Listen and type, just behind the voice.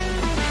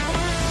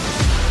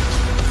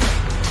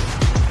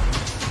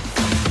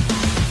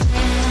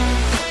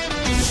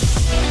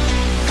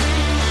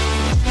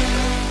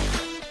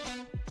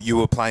you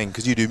were playing,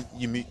 because you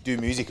do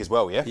music as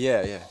well, yeah?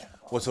 Yeah, yeah.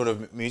 What sort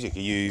of music? Are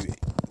you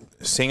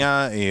a singer?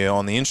 Are you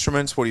on the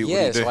instruments? What do you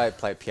do? So I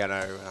play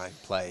piano and I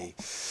play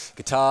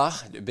guitar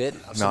a bit.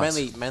 So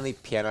Nice. mainly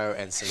piano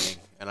and singing,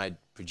 and I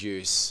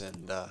produce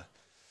and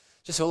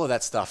just all of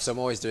that stuff. So I'm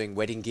always doing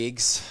wedding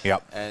gigs.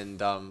 Yep. And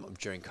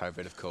during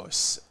COVID, of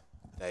course,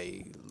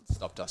 they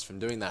stopped us from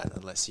doing that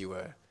unless you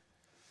were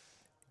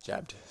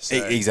jabbed. So,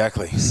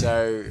 Exactly.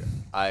 So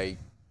I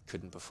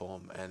couldn't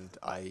perform, and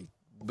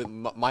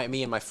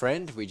me and my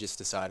friend, we just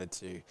decided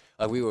to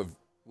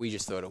we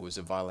just thought it was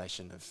a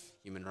violation of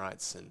human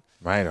rights. And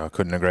Mate, I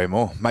couldn't agree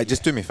more. Mate,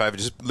 just do me a favour.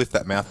 Just lift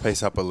that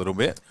mouthpiece up a little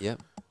bit. yeah.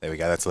 There we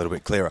go. That's a little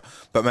bit clearer.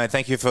 But, mate,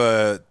 thank you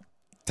for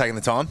taking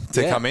the time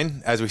to come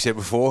in. As we said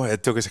before,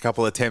 it took us a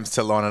couple of attempts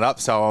to line it up,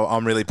 so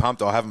I'm really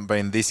pumped. I haven't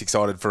been this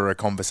excited for a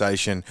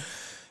conversation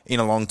in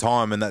a long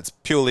time, and that's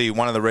purely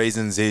one of the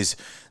reasons is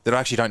that I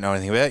actually don't know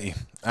anything about you.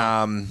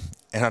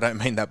 And I don't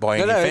mean that by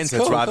any offence.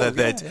 It's rather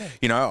that,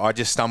 you know, I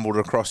just stumbled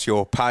across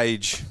your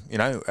page, you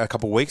know, a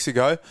couple of weeks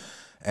ago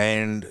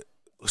and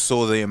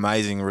saw the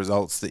amazing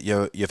results that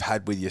you've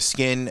had with your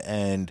skin,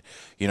 and,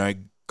 you know,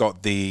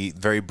 got the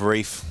very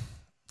brief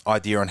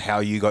idea on how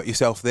you got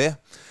yourself there.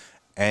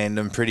 And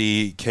I'm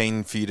pretty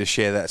keen for you to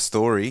share that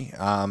story,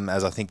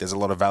 as I think there's a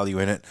lot of value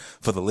in it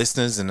for the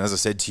listeners. And as I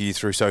said to you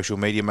through social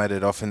media, mate,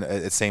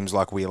 it seems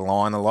like we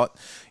align a lot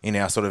in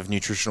our sort of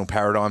nutritional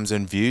paradigms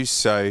and views.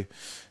 So,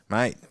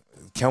 mate,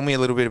 tell me a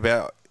little bit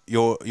about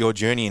your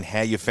journey and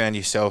how you found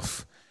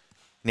yourself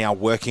now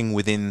working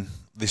within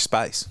this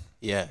space.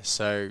 Yeah,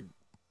 so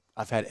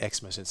I've had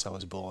eczema since I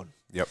was born.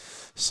 Yep.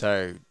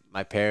 So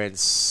my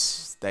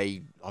parents,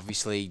 they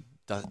obviously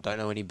don't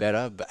know any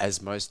better, but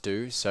as most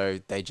do, so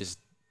they just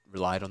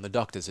relied on the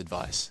doctor's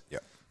advice.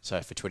 Yep. So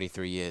for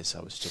 23 years,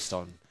 I was just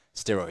on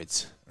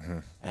steroids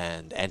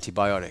and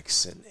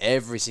antibiotics and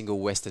every single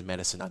Western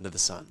medicine under the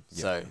sun.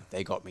 Yep. So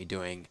they got me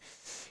doing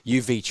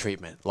UV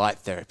treatment, light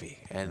therapy,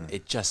 and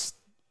it just,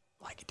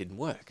 it didn't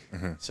work.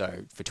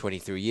 So for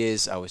 23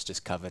 years, I was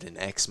just covered in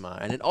eczema,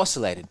 and it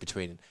oscillated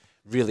between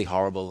really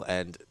horrible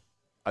and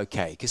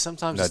okay, because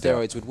sometimes the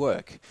steroids would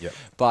work. Yep.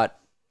 But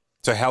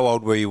so how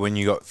old were you when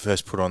you got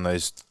first put on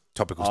those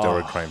topical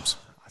steroid creams?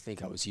 I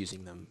think I was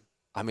using them.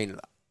 I mean,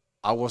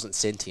 I wasn't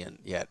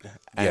sentient yet,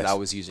 and I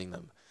was using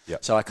them.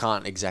 Yep. So I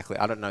can't exactly,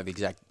 I don't know the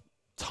exact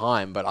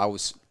time, but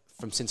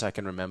since I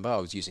can remember, I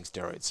was using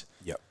steroids.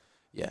 Yep.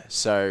 Yeah.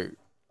 So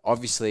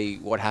obviously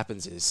what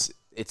happens is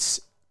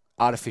it's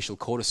artificial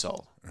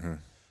cortisol.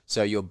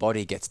 So your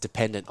body gets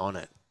dependent on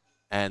it.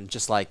 And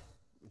just like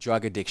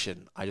drug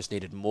addiction, I just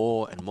needed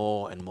more and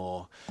more and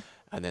more.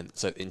 And then,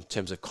 so in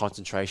terms of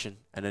concentration,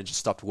 and then it just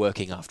stopped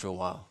working after a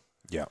while.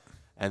 Yeah.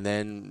 And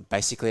then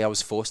basically I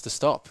was forced to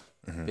stop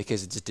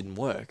because it just didn't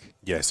work.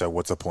 Yeah. So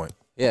what's the point?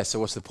 Yeah. So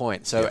what's the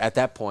point? So at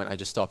that point, I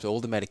just stopped all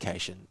the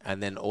medication,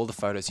 and then all the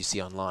photos you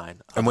see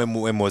online. And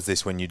when was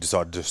this when you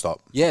decided to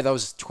stop? Yeah, that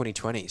was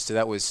 2020. So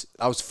I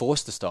was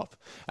forced to stop.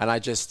 And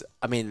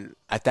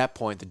at that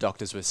point, the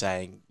doctors were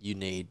saying,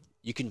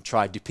 you can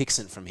try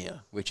Dupixent from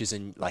here, which is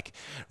a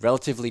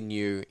relatively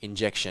new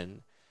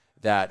injection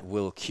that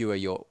will cure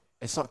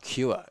it's not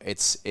cure,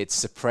 it's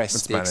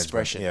suppress the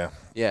expression. Yeah.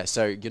 Yeah,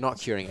 so you're not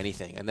curing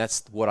anything, and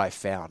that's what I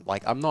found.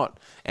 I'm not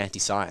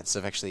anti-science.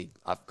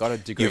 I've got a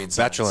degree in science.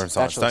 Bachelor in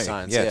science, Bachelor in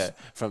don't you? science, Yes.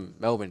 yeah, from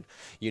Melbourne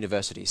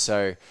University.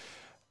 So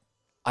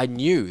I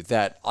knew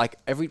that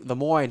the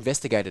more I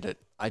investigated it,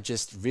 I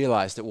just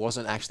realized it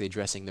wasn't actually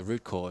addressing the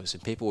root cause,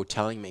 and people were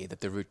telling me that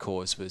the root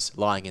cause was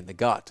lying in the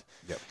gut.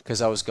 Yep.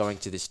 Because I was going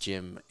to this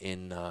gym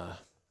in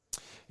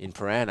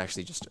Paran,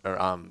 actually,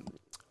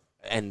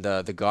 and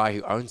the guy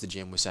who owns the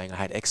gym was saying I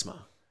had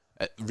eczema,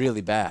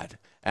 really bad.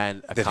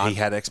 And He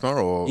had eczema,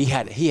 or he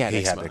had eczema.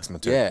 He had eczema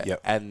too. Yeah.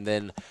 Yep. And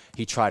then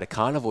he tried a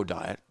carnivore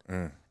diet,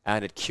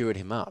 and it cured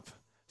him up.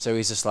 So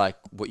he's just like,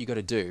 what you got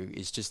to do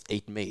is just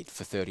eat meat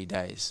for 30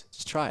 days.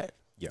 Just try it.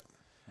 Yeah.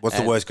 What's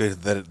the worst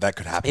good that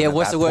could happen? Yeah, at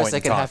what's that the worst point that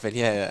in could time? happen?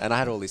 Yeah, and I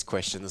had all these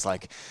questions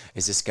like,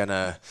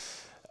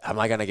 am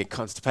I gonna get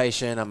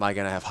constipation? Am I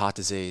gonna have heart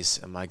disease?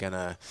 Am I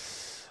gonna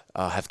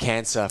have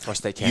cancer,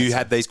 prostate cancer? You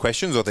had these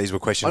questions, or these were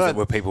questions that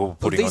were people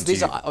putting onto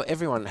you?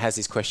 Everyone has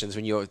these questions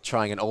when you're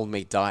trying an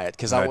all-meat diet,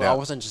 because I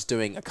wasn't just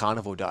doing a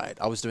carnivore diet.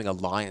 I was doing a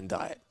lion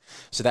diet.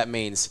 So that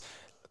means,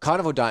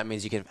 carnivore diet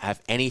means you can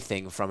have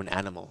anything from an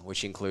animal,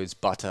 which includes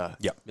butter,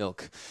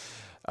 milk,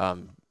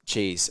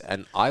 cheese,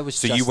 and I was.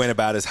 So you went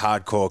about as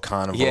hardcore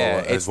carnivore.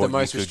 Yeah, as it's the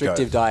most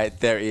restrictive diet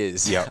there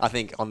is. Yeah. I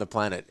think on the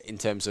planet in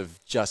terms of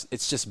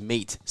it's just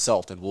meat,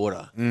 salt, and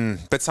water.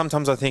 But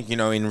sometimes I think,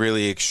 in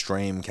really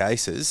extreme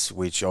cases,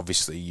 which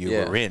obviously you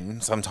were in,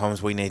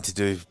 sometimes we need to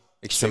do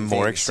some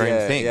more extreme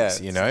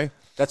things.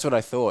 That's what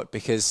I thought,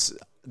 because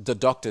the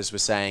doctors were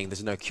saying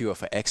there's no cure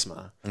for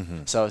eczema.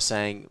 So I was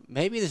saying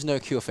maybe there's no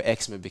cure for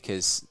eczema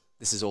because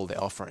this is all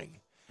they're offering,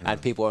 and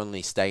people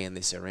only stay in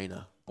this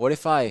arena. What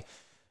if I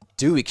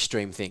do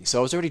extreme things. So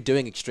I was already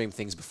doing extreme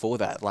things before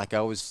that. Like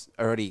I was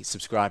already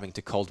subscribing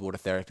to cold water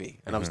therapy,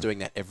 and I was doing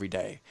that every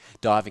day,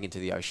 diving into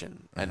the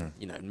ocean. And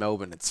you know, in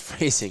Melbourne, it's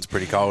freezing. It's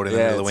pretty cold in the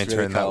middle of winter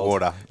really in that cold.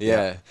 water.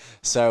 Yeah.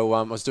 So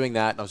I was doing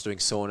that, and I was doing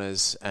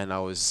saunas, and I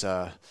was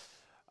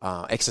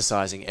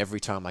exercising every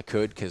time I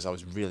could because I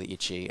was really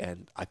itchy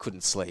and I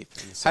couldn't sleep.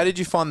 And so, How did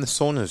you find the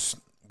saunas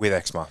with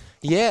eczema?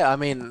 yeah, I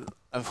mean,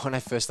 when I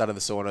first started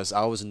the saunas,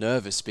 I was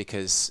nervous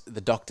because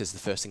the doctors, the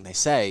first thing they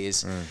say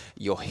is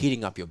you're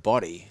heating up your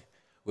body,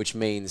 which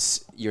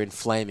means you're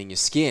inflaming your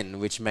skin,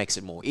 which makes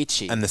it more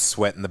itchy. And the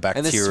sweat and the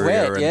bacteria. And the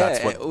sweat, and yeah,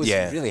 that's what, it was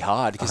really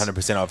hard.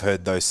 100%. I've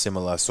heard those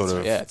similar sort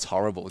of Yeah, it's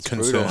horrible. It's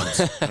concerns.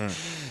 brutal.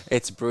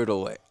 It's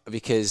brutal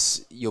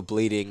because you're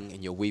bleeding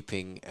and you're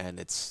weeping and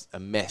it's a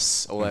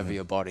mess all over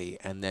your body,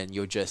 and then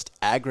you're just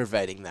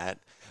aggravating that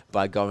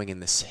by going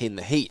in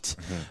the heat.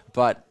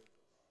 But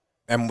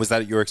And was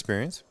that your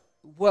experience?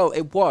 well,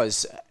 it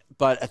was,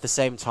 but at the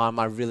same time,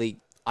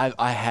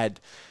 I had,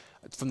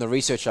 from the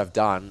research I've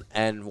done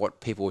and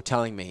what people were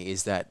telling me,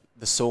 is that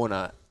the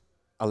sauna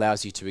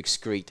allows you to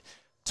excrete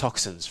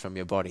toxins from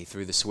your body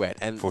through the sweat.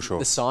 And For sure.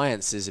 the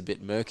science is a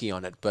bit murky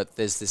on it, but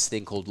there's this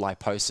thing called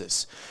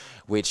liposis,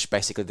 which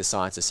basically the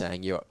science is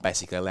saying you're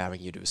basically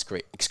allowing you to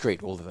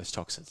excrete all of those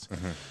toxins.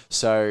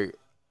 So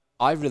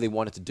I really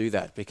wanted to do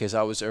that because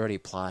I was already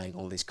applying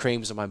all these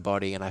creams on my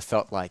body, and I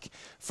felt like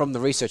from the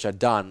research I'd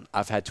done,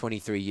 I've had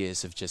 23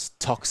 years of just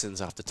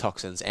toxins after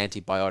toxins,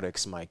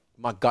 antibiotics. My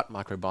gut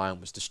microbiome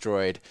was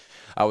destroyed.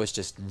 I was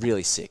just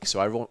really sick.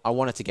 So I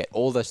wanted to get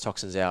all those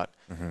toxins out.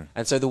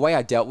 And so the way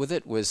I dealt with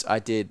it was I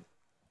did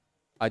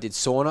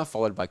sauna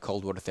followed by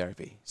cold water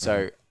therapy.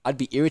 So I'd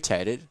be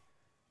irritated,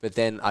 but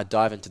then I'd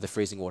dive into the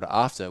freezing water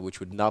after, which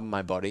would numb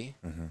my body.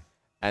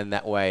 And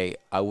that way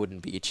I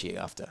wouldn't be itchy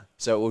after.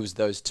 So it was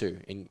those two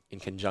in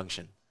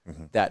conjunction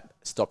that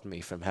stopped me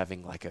from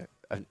having like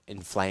an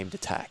inflamed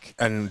attack.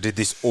 And did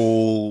this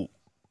all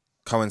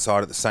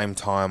coincide at the same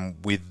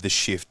time with the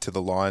shift to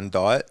the lion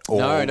diet? Or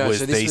No. was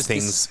So these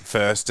things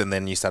first and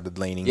then you started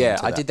leaning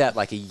into that? I did that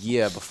like a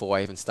year before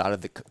I even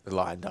started the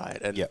lion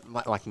diet. And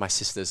my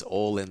sister's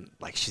all in,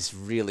 like she's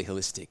really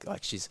holistic.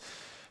 Like she's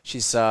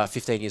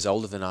 15 years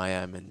older than I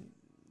am, and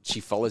she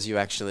follows you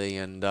actually,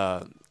 and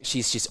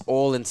she's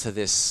all into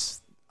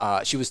this.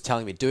 She was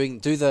telling me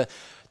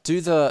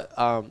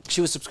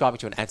she was subscribing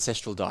to an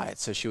ancestral diet,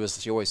 so she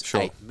always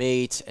ate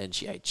meat and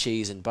she ate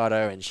cheese and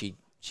butter, and she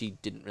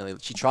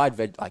tried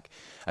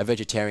a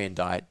vegetarian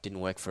diet, didn't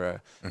work for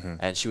her,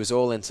 and she was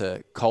all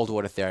into cold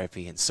water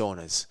therapy and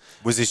saunas.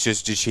 Was this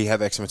just, did she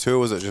have eczema too, or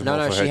was it just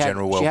more for her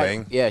general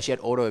well-being? She had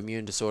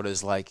autoimmune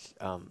disorders like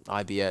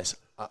IBS.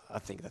 I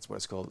think that's what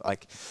it's called.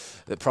 Like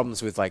the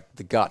problems with like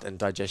the gut and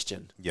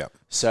digestion. Yeah.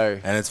 So,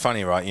 and it's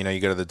funny, right? You know, you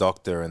go to the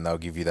doctor and they'll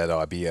give you that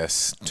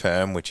IBS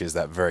term, which is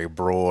that very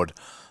broad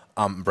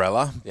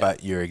umbrella.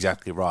 But you're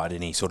exactly right.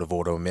 Any sort of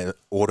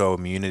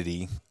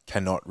autoimmunity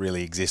cannot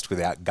really exist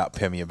without gut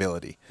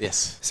permeability.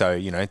 Yes. So,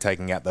 you know,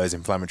 taking out those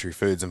inflammatory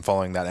foods and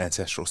following that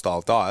ancestral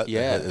style diet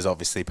has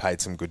obviously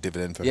paid some good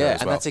dividend for her as well.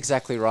 Yeah, and that's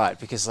exactly right,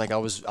 because like I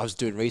was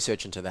doing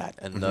research into that,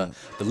 and the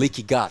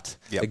leaky gut,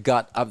 the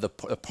gut of the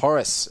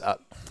porous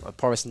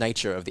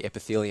nature of the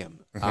epithelium,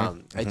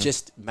 it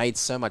just made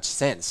so much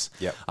sense.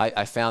 Yep.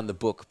 I found the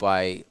book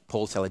by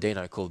Paul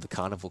Saladino called The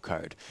Carnival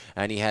Code,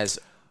 and he has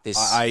this.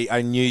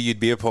 I knew you'd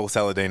be a Paul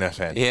Saladino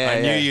fan.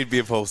 I knew you'd be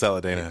a Paul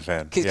Saladino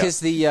fan.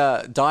 Because the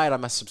diet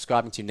I'm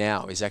subscribing to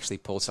now is actually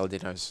Paul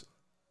Saladino's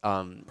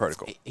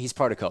protocol. His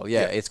protocol,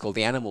 it's called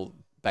the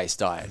animal-based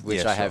diet,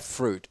 which I have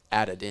fruit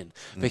added in.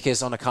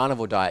 Because on a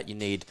carnivore diet, you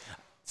need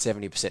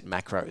 70%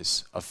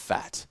 macros of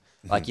fat.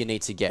 Like you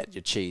need to get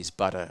your cheese,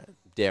 butter,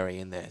 dairy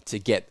in there to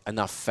get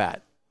enough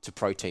fat to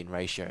protein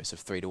ratios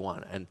of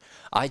 3:1. And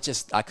I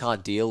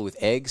can't deal with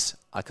eggs.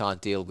 I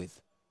can't deal with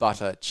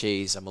butter,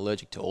 cheese. I'm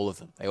allergic to all of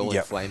them. They all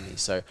inflame me.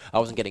 So I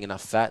wasn't getting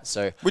enough fat.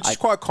 Which is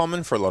quite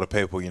common for a lot of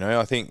people, you know.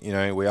 I think, you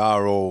know, we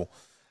are all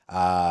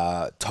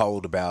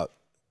told about,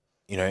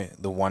 you know,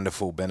 the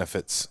wonderful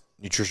benefits,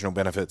 nutritional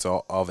benefits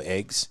of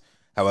eggs.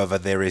 However,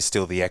 there is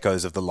still the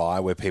echoes of the lie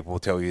where people will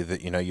tell you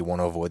that, you know, you want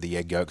to avoid the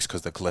egg yolks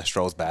because the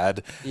cholesterol's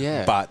bad.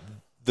 Yeah. But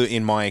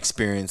in my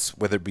experience,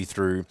 whether it be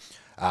through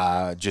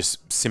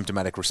just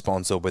symptomatic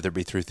response or whether it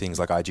be through things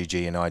like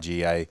IgG and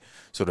IgA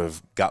sort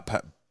of gut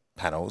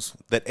panels,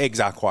 that eggs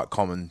are quite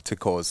common to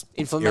cause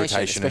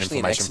irritation and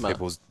inflammation for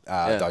people's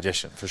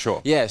digestion, for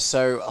sure. Yeah,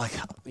 so like,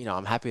 you know,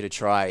 I'm happy to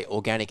try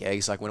organic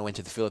eggs. Like when I went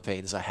to the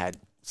Philippines, I had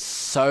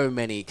so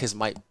many, because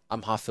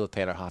I'm half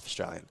Filipino, half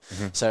Australian.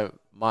 So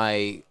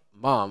my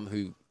mum,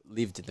 who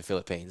lived in the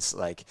Philippines,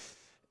 like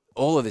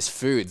all of this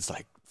food's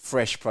like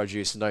fresh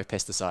produce, no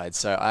pesticides.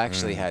 So I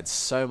actually had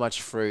so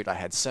much fruit, I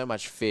had so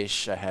much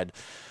fish, I had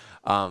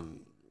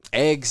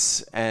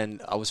eggs,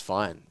 and I was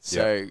fine.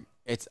 So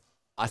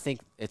I think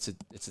it's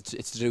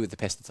to do with the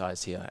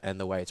pesticides here and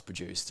the way it's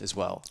produced as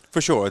well. For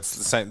sure, it's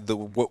the same.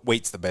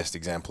 Wheat's the best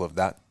example of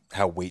that.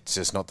 How wheat's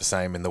just not the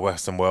same in the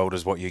Western world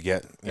as what you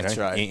get,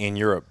 in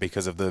Europe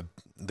because of the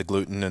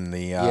gluten and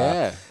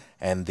the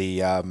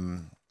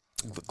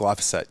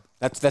glyphosate.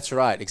 That's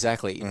right,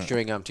 exactly.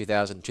 During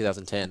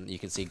 2010, you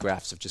can see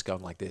graphs of just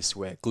going like this,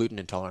 where gluten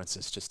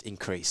intolerances just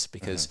increase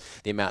because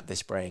the amount they're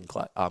spraying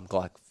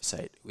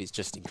glyphosate is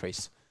just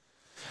increased.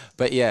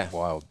 But yeah,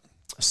 Wild.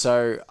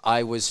 so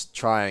I was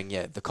trying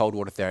the cold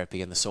water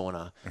therapy and the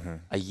sauna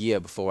a year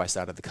before I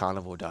started the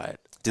carnivore diet.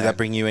 Did that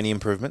bring you any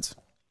improvements?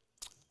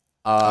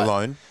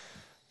 Alone?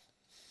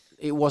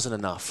 It wasn't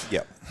enough.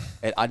 Yep.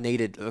 I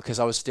needed, because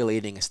I was still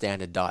eating a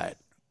standard diet.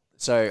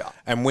 So,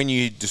 And when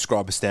you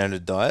describe a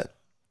standard diet,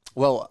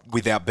 well,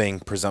 without being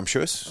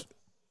presumptuous,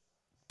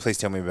 please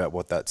tell me about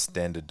what that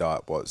standard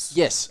diet was.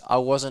 yes, I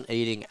wasn't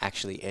eating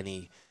actually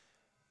any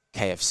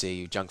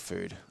KFC junk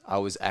food. I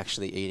was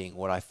actually eating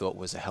what I thought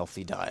was a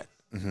healthy diet.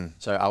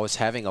 So I was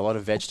having a lot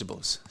of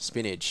vegetables,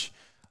 spinach,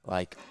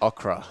 like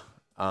okra.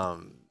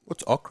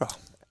 What's okra?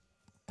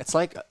 It's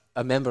like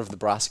a member of the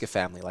brassica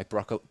family, like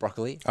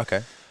broccoli.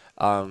 Okay.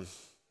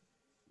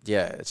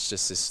 Yeah, it's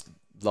just this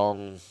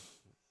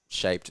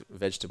long-shaped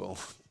vegetable.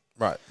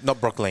 Right.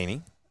 Not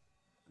broccolini.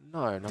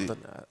 No,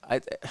 I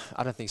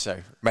don't think so.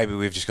 Maybe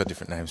we've just got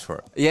different names for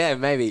it. Yeah,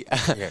 maybe.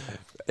 Yeah.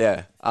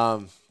 Yeah.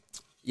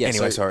 Yeah.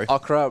 Anyway, so sorry.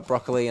 Okra,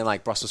 broccoli, and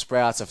like Brussels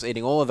sprouts. I was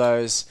eating all of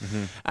those,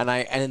 and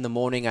in the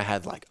morning I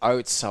had like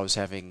oats. I was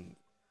having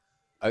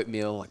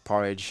oatmeal, like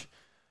porridge,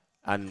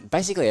 and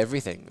basically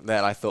everything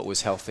that I thought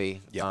was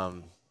healthy. Yep.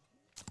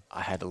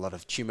 I had a lot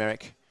of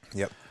turmeric.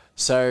 Yep.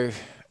 So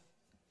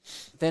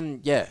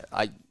then,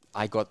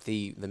 I got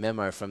the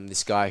memo from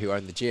this guy who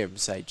owned the gym,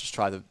 say just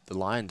try the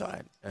lion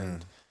diet,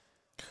 and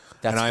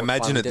that's And I what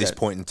imagine finally at did this it.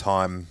 point in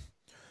time,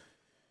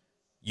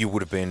 you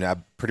would have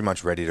been pretty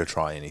much ready to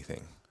try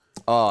anything.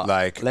 Oh,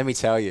 Like, let me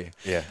tell you.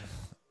 yeah.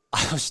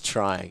 I was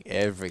trying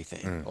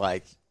everything.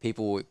 Like,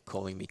 people were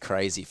calling me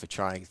crazy for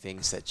trying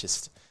things that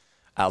just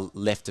are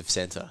left of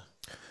center.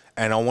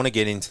 And I want to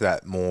get into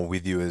that more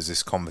with you as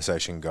this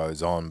conversation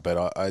goes on.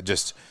 But I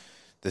just,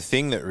 the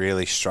thing that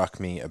really struck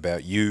me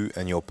about you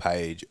and your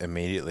page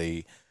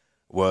immediately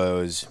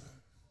was,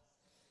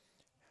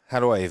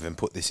 how do I even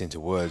put this into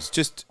words?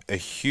 Just a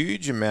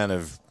huge amount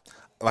of,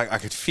 like, I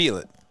could feel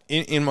it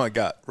in my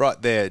gut right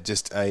there.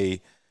 Just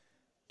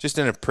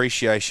an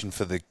appreciation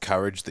for the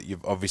courage that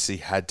you've obviously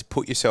had to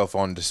put yourself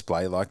on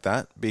display like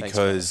that,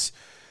 because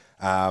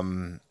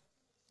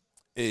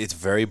it's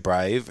very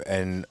brave,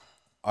 and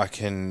I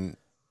can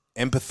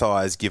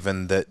empathize,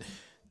 given that,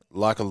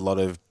 like a lot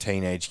of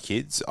teenage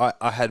kids,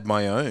 I had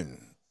my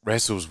own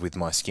wrestles with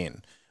my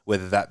skin,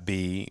 whether that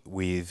be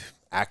with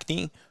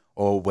acne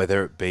or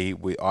whether it be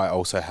I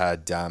also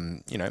had,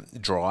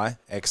 dry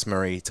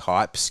eczema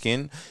type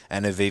skin,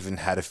 and have even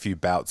had a few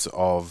bouts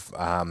of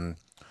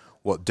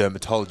what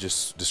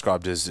dermatologists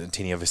described as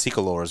tinea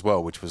vesicolor as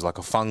well, which was like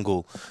a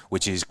fungal,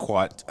 which is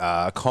quite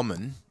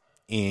common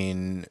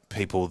in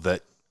people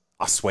that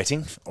are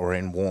sweating or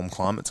in warm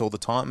climates all the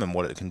time. And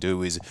what it can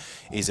do is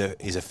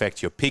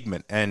affect your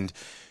pigment. And,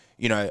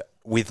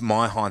 with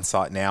my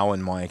hindsight now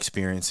and my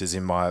experiences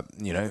in my,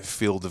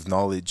 field of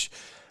knowledge,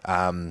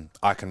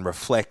 I can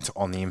reflect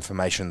on the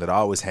information that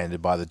I was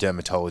handed by the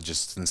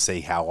dermatologists and see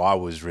how I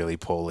was really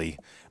poorly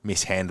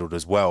mishandled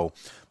as well.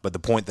 But the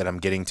point that I'm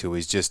getting to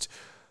is just,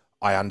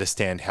 I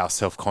understand how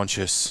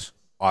self-conscious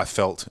I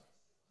felt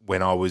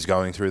when I was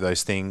going through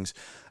those things,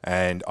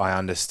 and I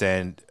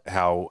understand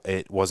how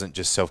it wasn't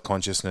just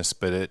self-consciousness,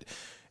 but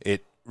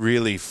it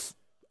really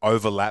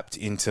overlapped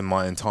into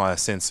my entire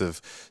sense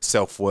of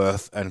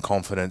self-worth and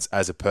confidence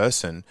as a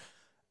person,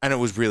 and it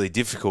was really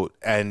difficult.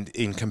 And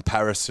in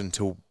comparison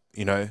to,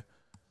 the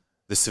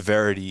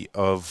severity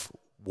of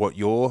what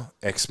your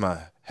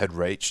eczema had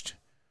reached,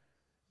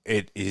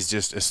 it is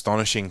just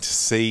astonishing to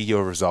see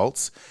your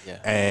results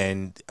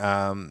and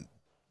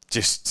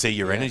just see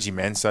your energy,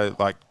 man. So,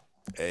 like,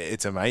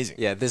 it's amazing.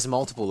 Yeah, there's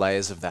multiple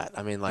layers of that.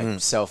 I mean, like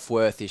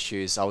self-worth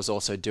issues. I was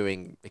also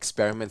doing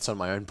experiments on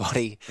my own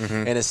body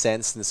in a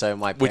sense. And so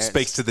my parents... Which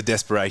speaks to the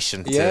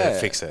desperation to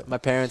fix it. My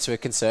parents were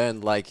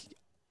concerned, like,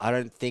 I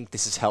don't think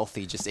this is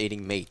healthy, just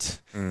eating meat.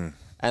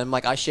 And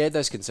like, I shared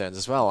those concerns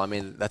as well. I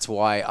mean, that's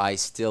why I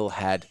still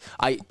had...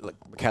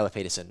 Michaela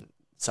Peterson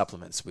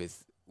supplements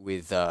with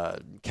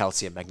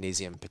calcium,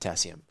 magnesium,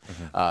 potassium.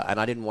 And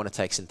I didn't want to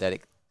take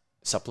synthetic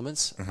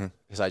supplements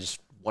because I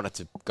just wanted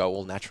to go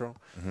all natural.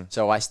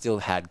 So I still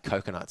had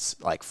coconuts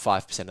like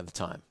 5% of the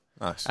time.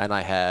 Nice. And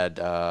I had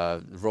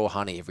raw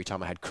honey every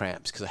time I had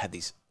cramps, because I had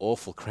these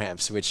awful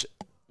cramps, which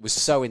was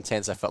so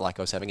intense I felt like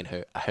I was having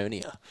a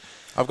hernia.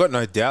 I've got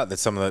no doubt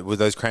that were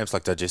those cramps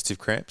like digestive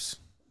cramps?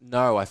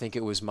 No, I think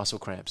it was muscle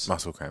cramps.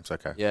 Muscle cramps,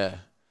 okay. Yeah.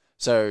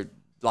 So,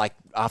 like,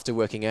 after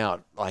working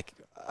out, like,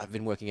 I've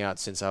been working out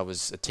since I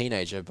was a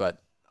teenager, but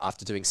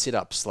after doing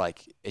sit-ups,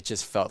 like, it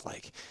just felt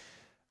like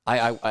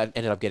I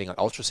ended up getting like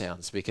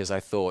ultrasounds because I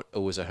thought it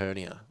was a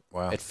hernia.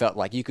 Wow. It felt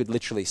like you could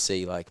literally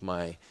see like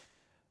my,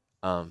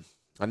 and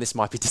this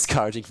might be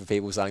discouraging for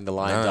people starting the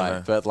lion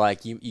diet, but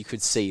like you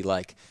could see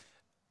like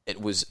it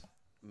was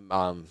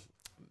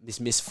this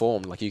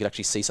misformed, like you could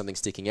actually see something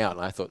sticking out.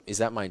 And I thought, is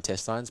that my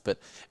intestines? But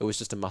it was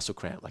just a muscle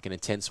cramp, like an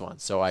intense one.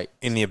 So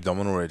in the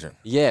abdominal region?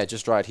 Yeah,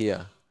 just right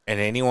here. And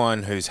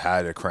anyone who's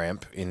had a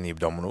cramp in the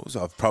abdominals,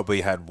 I've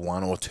probably had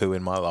 1 or 2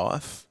 in my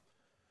life.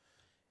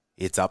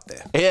 It's up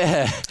there.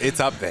 Yeah. It's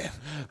up there.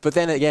 But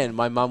then again,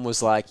 my mum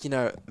was like,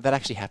 that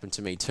actually happened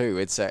to me too.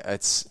 It's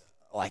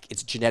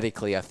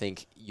genetically, I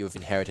think you've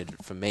inherited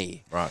it from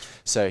me. Right.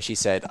 So she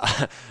said,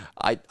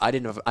 I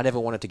never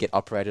wanted to get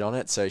operated on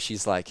it. So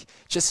she's like,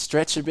 just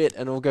stretch a bit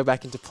and it'll go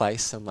back into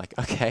place. I'm like,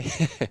 okay.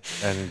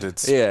 And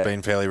it's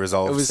been fairly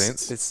resolved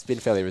since? It's been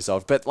fairly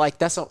resolved. But like,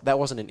 that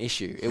wasn't an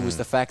issue. It was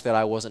the fact that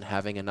I wasn't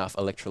having enough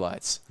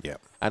electrolytes. Yeah.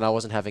 And I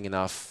wasn't having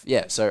enough.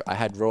 Yeah. So I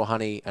had raw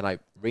honey and I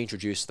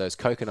reintroduced those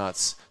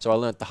coconuts. So I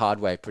learned the hard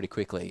way pretty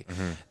quickly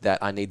that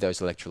I need those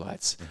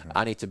electrolytes.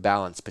 I need to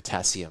balance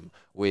potassium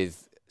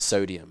with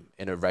sodium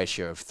in a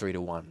ratio of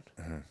 3-to-1.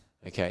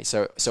 Okay,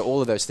 so all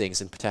of those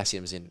things, and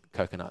potassium's in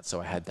coconut, so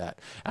I had that,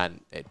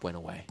 and it went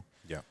away.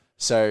 Yeah.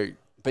 So,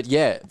 but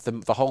yeah,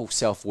 the whole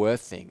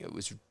self-worth thing, it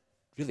was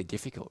really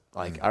difficult.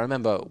 Like, I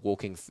remember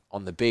walking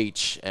on the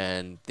beach,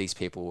 and these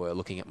people were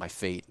looking at my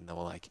feet, and they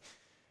were like,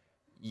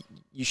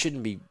 you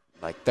shouldn't be,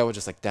 like, they were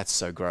just like, that's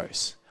so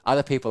gross.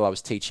 Other people I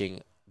was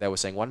teaching, they were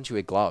saying, why don't you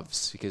wear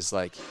gloves? Because,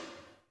 like,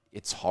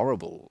 it's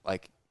horrible.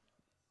 Like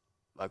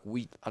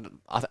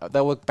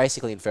they were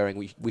basically inferring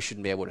we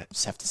shouldn't be able to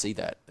have to see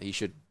that. You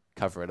should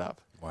cover it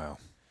up. Wow.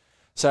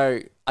 So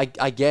I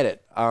get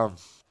it. There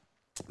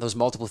was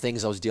multiple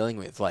things I was dealing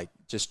with, like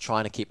just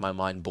trying to keep my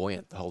mind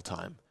buoyant the whole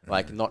time,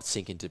 like not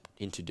sink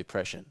into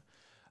depression.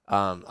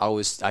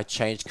 I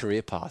changed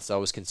career paths. I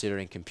was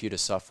considering computer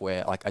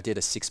software. Like I did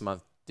a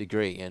 6-month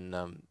degree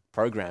in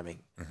programming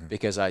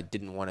because I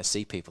didn't want to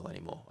see people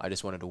anymore. I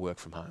just wanted to work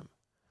from home.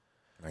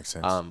 Makes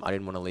sense. I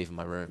didn't want to leave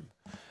my room.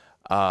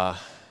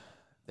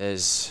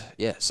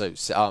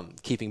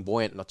 Keeping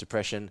buoyant, not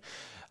depression,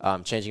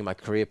 changing my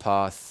career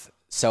path,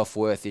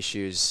 self-worth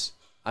issues.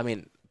 I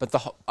mean, but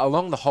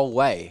along the whole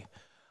way,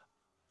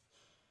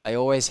 I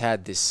always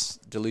had this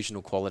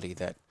delusional quality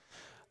that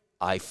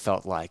I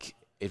felt like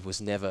it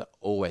was never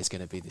always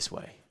going to be this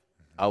way.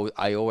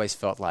 I always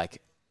felt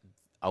like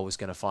I was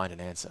going to find an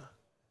answer.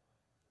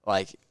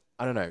 Like,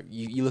 I don't know,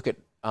 you look at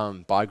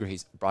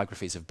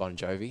biographies of Bon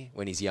Jovi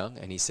when he's young,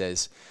 and he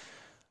says,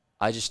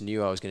 I just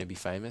knew I was going to be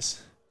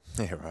famous.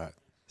 Yeah, right.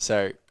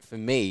 So for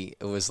me,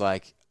 it was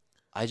like,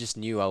 I just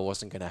knew I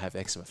wasn't going to have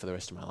eczema for the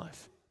rest of my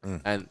life.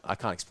 And I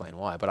can't explain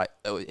why, but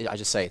I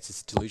just say it's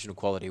this delusional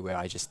quality where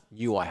I just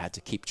knew I had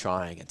to keep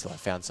trying until I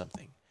found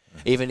something.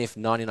 Even if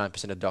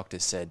 99% of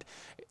doctors said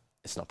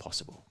it's not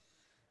possible.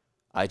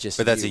 But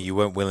that's it. You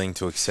weren't willing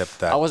to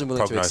accept that. I wasn't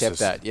willing to accept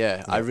that. Yeah.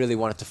 Yeah. I really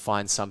wanted to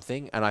find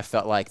something, and I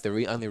felt like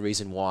the only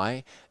reason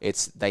why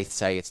they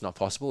say it's not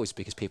possible is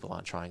because people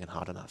aren't trying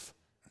hard enough.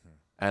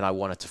 And I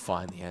wanted to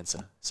find the answer.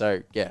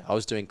 So yeah, I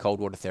was doing cold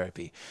water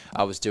therapy.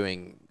 I was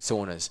doing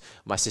saunas.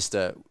 My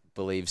sister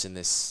believes in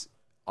this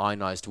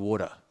ionized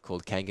water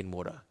called Kangen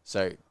water.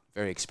 So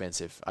very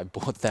expensive. I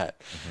bought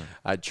that.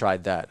 I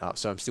tried that.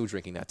 So I'm still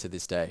drinking that to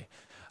this day.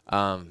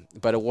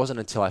 But it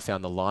wasn't until I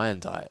found the Lion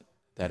diet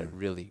that it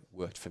really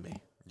worked for me.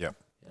 Yeah.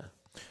 Yeah.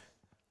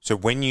 So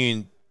when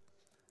you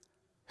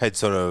had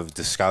sort of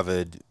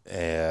discovered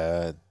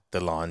the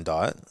Lion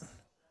diet,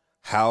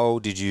 how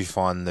did you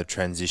find the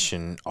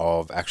transition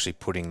of actually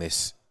putting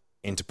this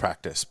into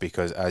practice?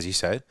 Because as you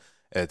said,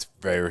 it's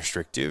very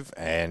restrictive,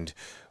 and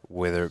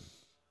whether it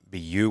be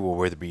you or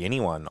whether it be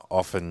anyone,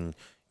 often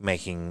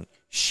making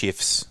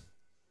shifts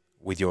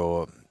with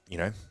your,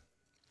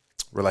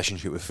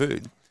 relationship with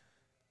food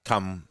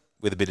come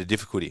with a bit of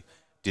difficulty.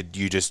 Did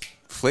you just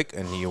flick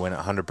and you went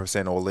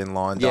 100% all in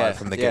Lion diet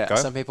from the get-go?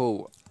 Some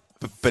people...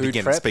 But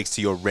again, it speaks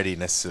to your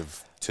readiness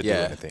to do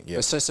anything.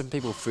 Yeah. So some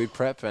people food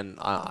prep, and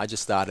I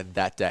just started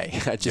that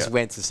day. I just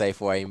went to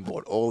Safeway and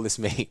bought all this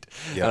meat.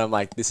 And I'm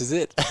like, this is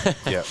it.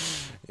 Yeah.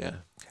 Yeah.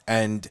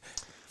 And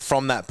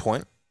from that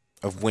point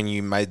of when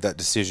you made that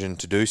decision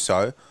to do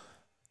so,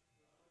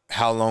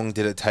 how long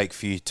did it take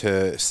for you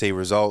to see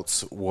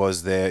results?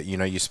 Was there,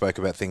 you spoke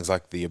about things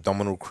like the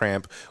abdominal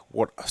cramp.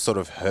 What sort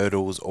of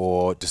hurdles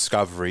or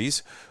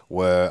discoveries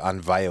were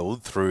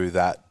unveiled through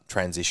that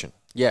transition?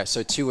 Yeah,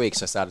 so 2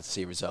 weeks I started to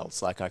see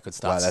results. Like I could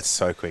start. Wow, that's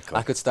so quickly.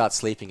 I could start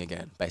sleeping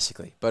again,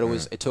 basically. But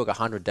it took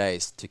 100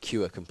 days to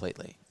cure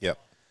completely. Yep.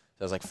 So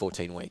it was like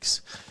 14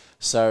 weeks.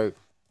 So,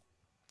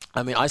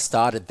 I mean, I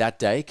started that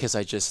day because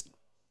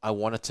I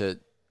wanted to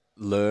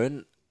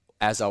learn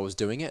as I was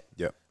doing it.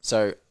 Yep.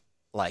 So,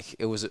 like,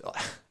 it was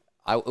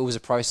a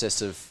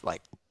process of,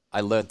 like,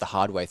 I learned the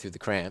hard way through the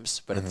cramps,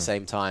 but at the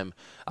same time,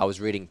 I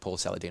was reading Paul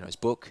Saladino's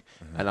book,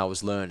 and I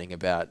was learning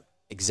about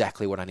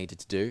exactly what I needed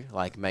to do,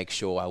 like make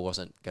sure I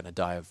wasn't going to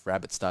die of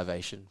rabbit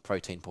starvation,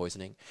 protein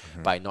poisoning,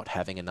 by not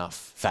having enough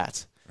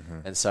fat.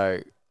 And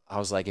so I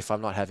was like, if I'm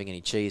not having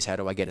any cheese, how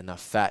do I get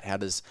enough fat? How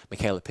does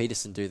Michaela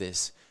Peterson do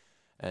this?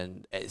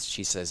 And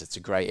she says it's a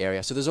gray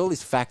area. So there's all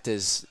these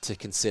factors to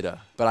consider,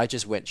 but I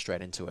just went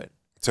straight into it.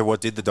 So what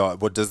does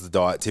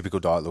the typical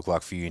diet look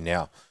like for you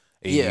now?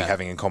 Are you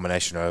having a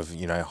combination of,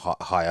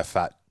 higher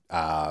fat,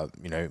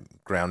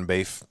 ground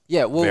beef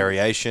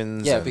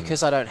variations? Yeah,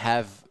 because I don't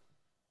have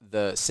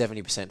the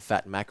 70%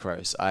 fat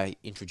macros, I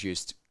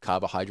introduced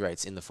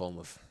carbohydrates in the form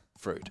of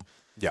fruit.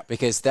 Yeah.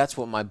 Because that's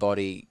what my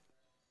body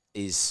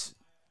is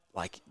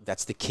like.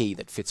 That's the key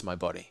that fits my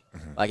body.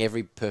 Like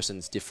every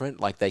person's different.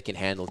 Like they can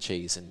handle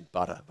cheese and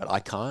butter, but I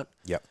can't.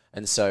 Yep.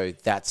 And so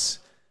that's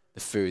the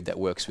food that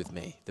works with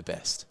me the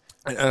best.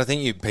 And I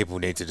think people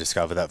need to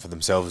discover that for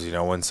themselves,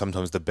 and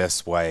sometimes the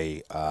best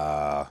way,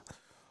 I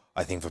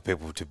think, for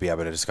people to be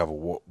able to discover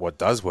what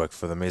does work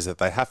for them is that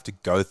they have to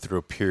go through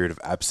a period of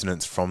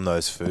abstinence from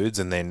those foods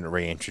and then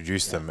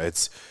reintroduce them.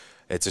 It's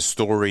a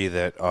story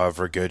that I've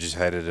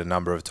regurgitated a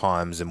number of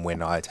times, and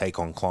when I take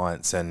on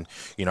clients, and,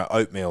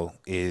 oatmeal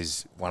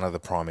is one of the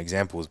prime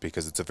examples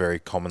because it's a very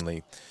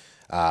commonly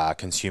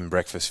consumed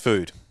breakfast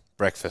food,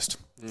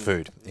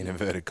 in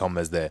inverted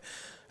commas there.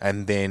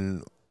 And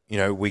then,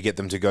 we get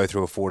them to go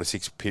through a 4 to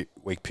 6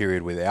 week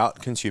period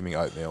without consuming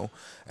oatmeal.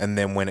 And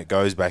then when it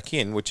goes back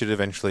in, which it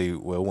eventually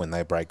will when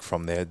they break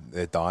from their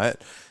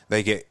diet,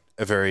 they get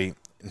a very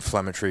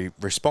inflammatory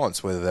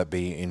response, whether that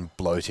be in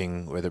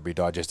bloating, whether it be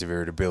digestive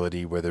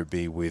irritability, whether it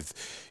be with,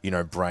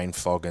 brain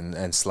fog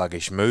and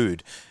sluggish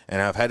mood. And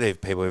I've had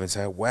people even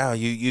say, wow,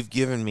 you've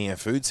given me a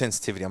food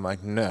sensitivity. I'm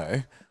like,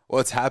 no,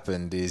 what's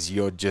happened is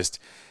your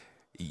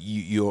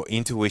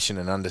intuition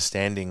and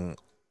understanding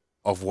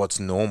of what's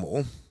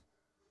normal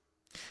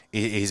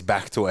is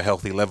back to a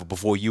healthy level.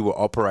 Before, you were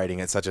operating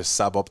at such a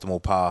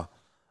suboptimal par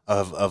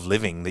of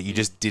living that you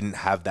just didn't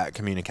have that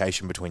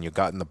communication between your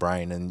gut and the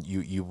brain, and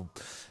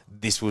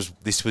this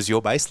was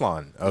your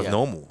baseline of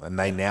normal, and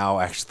they now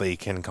actually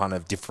can kind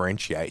of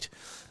differentiate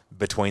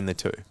between the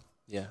two.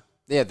 Yeah,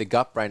 the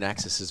gut-brain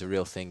axis is a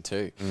real thing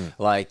too.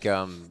 Like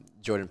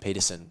Jordan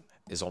Peterson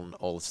is on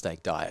all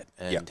steak diet,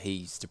 and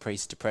he's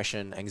decreased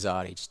depression,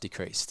 anxiety just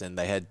decreased, and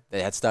they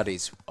had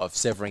studies of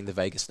severing the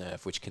vagus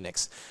nerve, which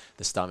connects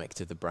the stomach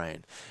to the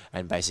brain,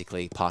 and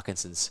basically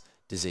Parkinson's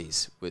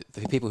disease. With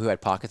the people who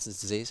had Parkinson's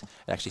disease,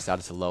 it actually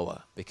started to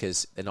lower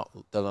because they're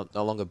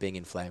no longer being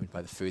inflamed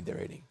by the food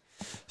they're eating.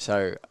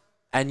 So,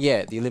 and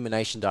the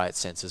elimination diet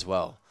sense as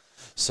well.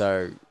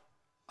 So,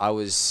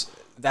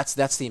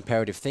 that's the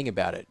imperative thing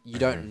about it. You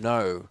don't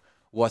know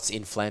what's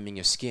inflaming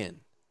your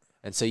skin.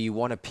 And so you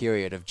want a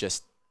period of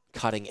just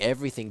cutting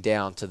everything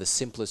down to the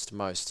simplest,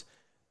 most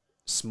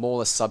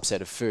smallest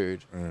subset of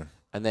food.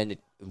 And then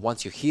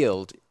once you're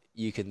healed,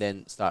 you can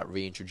then start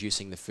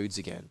reintroducing the foods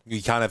again.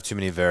 You can't have too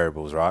many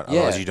variables, right?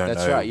 Otherwise you don't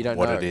know You don't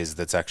what know. it is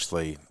that's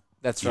actually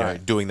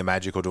doing the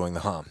magic or doing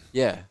the harm.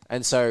 Yeah.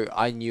 And so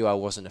I knew I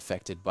wasn't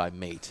affected by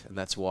meat, and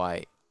that's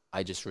why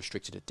I just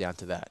restricted it down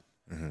to that.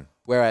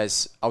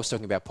 Whereas I was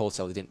talking about Paul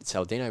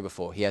Saladino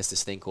before. He has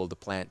this thing called the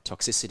plant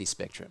toxicity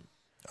spectrum.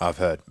 I've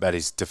heard about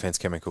his defense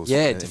chemicals.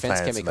 Yeah,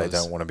 defense chemicals. They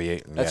don't want to be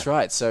eaten. That's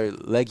right. So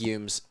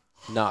legumes,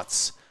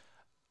 nuts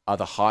are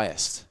the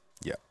highest.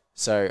 Yeah.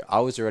 So I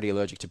was already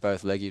allergic to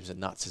both legumes and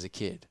nuts as a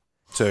kid.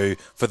 So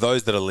for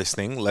those that are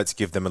listening, let's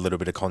give them a little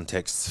bit of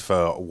context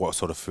for what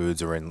sort of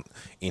foods are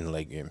in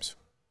legumes.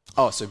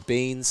 Oh, so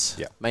beans.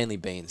 Yeah. Mainly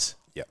beans.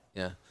 Yeah.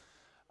 Yeah.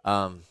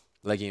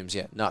 Legumes,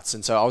 nuts.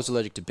 And so I was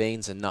allergic to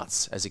beans and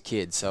nuts as a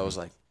kid. So I was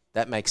like,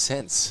 that makes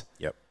sense.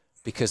 Yep.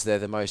 Because they're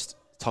the most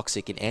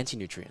toxic in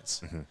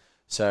anti-nutrients.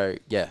 So,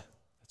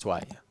 that's why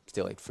I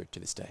still eat fruit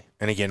to this day.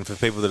 And again, for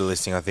people that are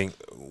listening, I think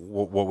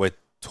what we're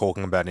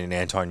talking about in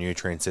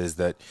anti-nutrients is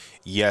that,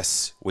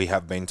 yes, we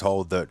have been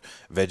told that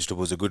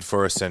vegetables are good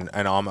for us, and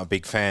I'm a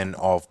big fan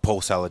of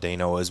Paul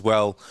Saladino as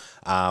well.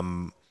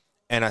 And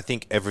I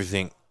think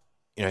everything,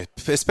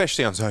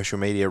 especially on social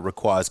media,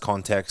 requires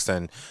context,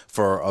 and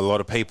for a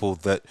lot of people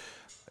that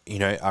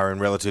are in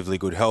relatively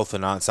good health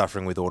and aren't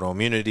suffering with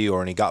autoimmunity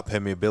or any gut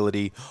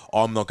permeability,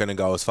 I'm not going to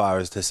go as far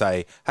as to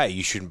say, hey,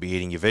 you shouldn't be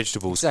eating your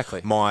vegetables.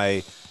 Exactly.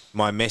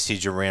 My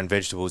message around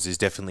vegetables is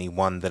definitely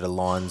one that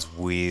aligns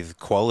with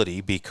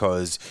quality,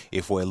 because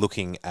if we're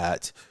looking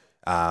at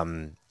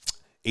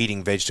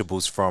eating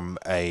vegetables from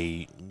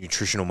a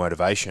nutritional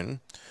motivation,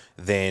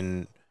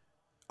 then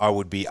I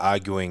would be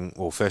arguing,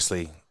 well,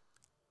 firstly,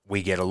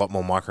 we get a lot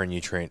more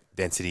micronutrient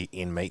density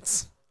in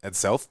meats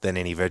itself than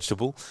any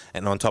vegetable.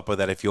 And on top of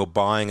that, if you're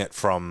buying it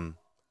from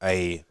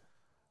a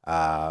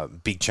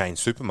big chain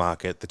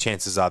supermarket, the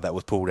chances are that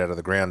was pulled out of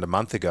the ground a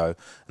month ago.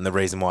 And the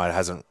reason why it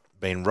hasn't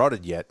been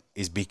rotted yet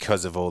is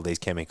because of all these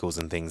chemicals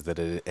and things that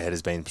it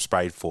has been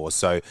sprayed for.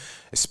 So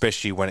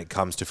especially when it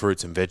comes to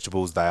fruits and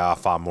vegetables, they are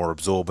far more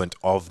absorbent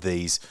of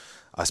these,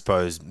 I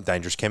suppose,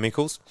 dangerous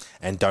chemicals,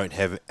 and don't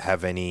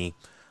have any,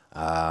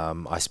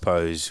 I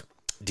suppose,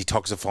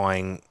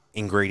 detoxifying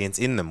ingredients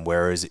in them.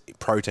 Whereas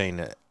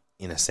protein,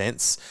 in a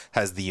sense,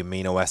 has the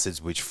amino acids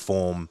which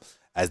form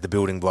as the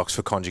building blocks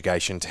for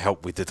conjugation to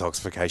help with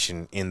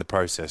detoxification in the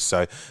process.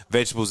 So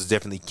vegetables is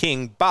definitely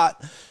king,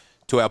 but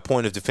to our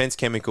point of defense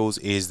chemicals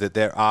is that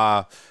there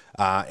are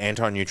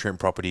anti-nutrient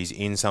properties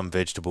in some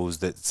vegetables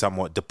that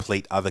somewhat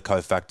deplete other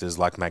cofactors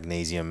like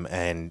magnesium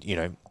and,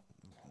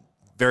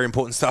 very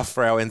important stuff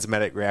for our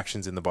enzymatic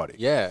reactions in the body.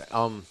 Yeah.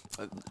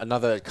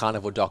 Another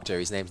carnivore doctor,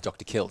 his name's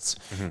Dr. Kiltz,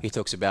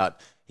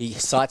 he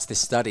cites this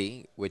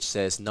study which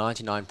says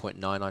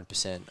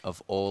 99.99%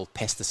 of all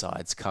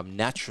pesticides come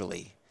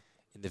naturally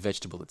in the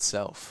vegetable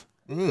itself.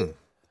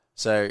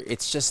 So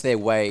it's just their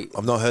way.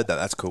 I've not heard that.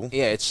 That's cool.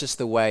 Yeah, it's just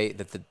the way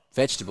that the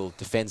vegetable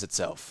defends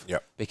itself.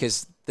 Yep.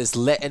 Because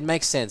it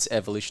makes sense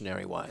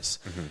evolutionary wise.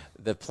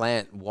 The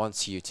plant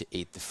wants you to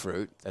eat the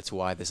fruit. That's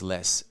why there's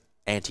less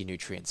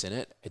anti-nutrients in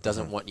it. It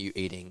doesn't want you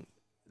eating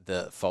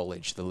the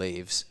foliage, the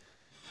leaves.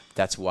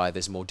 That's why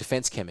there's more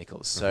defense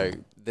chemicals. So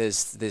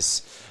there's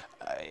this.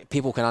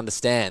 People can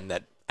understand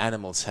that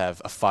animals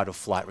have a fight or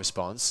flight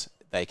response.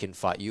 They can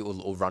fight you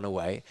or run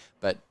away,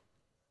 but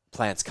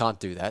plants can't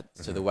do that.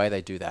 So the way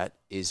they do that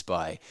is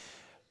by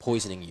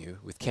poisoning you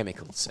with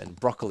chemicals, and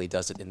broccoli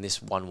does it in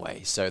this one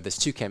way. So there's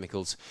two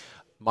chemicals,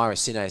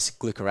 myrosinase,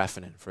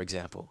 glucoraphanin, for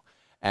example,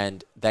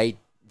 and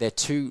they're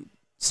two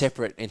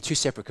separate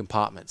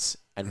compartments.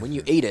 And when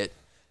you eat it,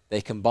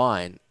 they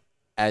combine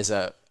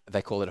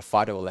they call it a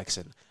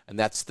phytoalexin, and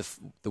that's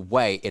the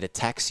way it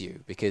attacks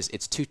you, because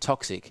it's too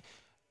toxic.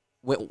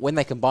 When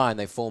they combine,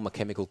 they form a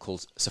chemical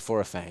called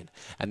sulforaphane,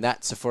 and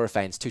that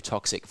sulforaphane is too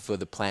toxic for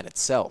the plant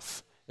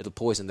itself. It'll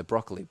poison the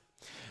broccoli,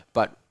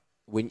 but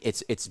when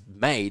it's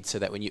made so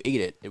that when you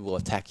eat it, it will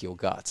attack your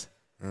gut.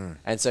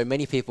 And so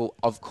many people,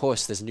 of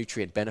course, there's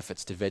nutrient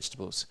benefits to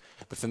vegetables,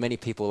 but for many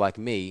people like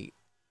me,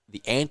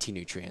 the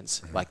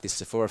anti-nutrients, like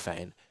this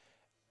sulforaphane,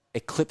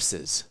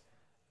 eclipses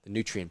the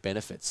nutrient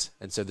benefits,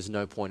 and so there's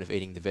no point of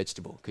eating the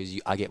vegetable, because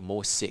I get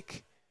more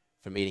sick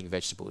from eating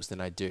vegetables than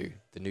I do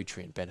the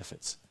nutrient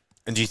benefits.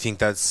 And do you think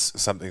that's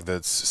something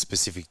that's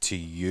specific to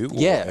you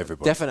or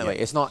everybody? Definitely.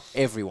 Yeah. It's not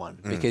everyone,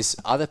 because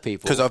other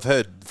people... Because I've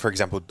heard, for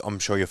example, I'm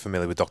sure you're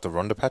familiar with Dr.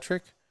 Rhonda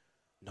Patrick.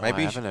 No,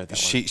 maybe I haven't heard that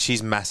one.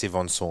 She's massive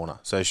on sauna,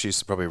 so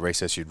she's probably a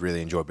research you'd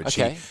really enjoy. But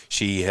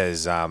she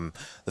has the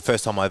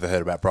first time I ever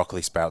heard about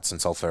broccoli sprouts and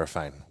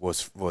sulforaphane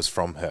was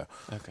from her,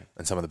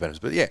 and some of the benefits.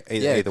 But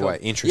either way,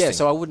 interesting. Yeah,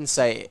 so I wouldn't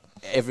say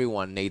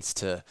everyone needs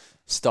to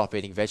stop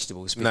eating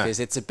vegetables, because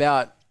it's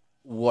about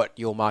what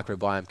your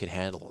microbiome can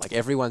handle. Like,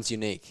 everyone's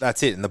unique.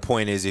 That's it. And the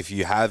point is, if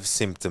you have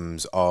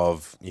symptoms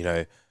of,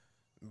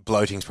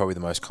 bloating is probably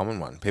the most common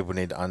one. People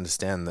need to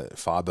understand that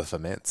fiber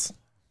ferments.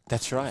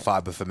 That's right.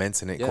 Fiber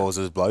ferments, and it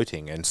causes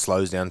bloating and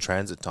slows down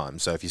transit time.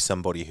 So if you're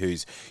somebody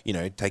who's,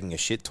 taking a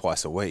shit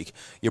twice a week,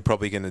 you're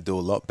probably going to do a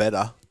lot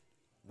better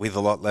with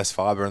a lot less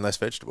fiber and less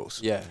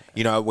vegetables. Yeah.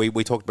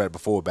 We talked about it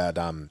before about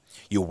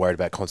you were worried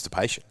about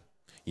constipation.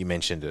 You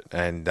mentioned it.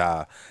 And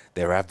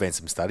there have been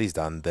some studies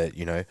done that,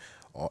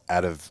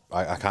 out of,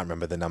 I can't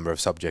remember the number of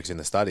subjects in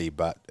the study,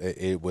 but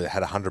it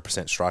had a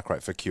 100% strike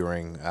rate for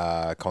curing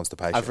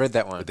constipation. I've read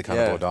that one. With the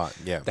carnivore diet.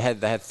 Yeah. They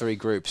had three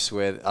groups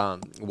where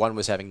one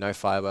was having no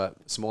fiber,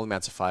 small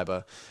amounts of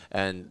fiber,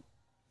 and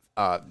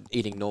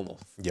eating normal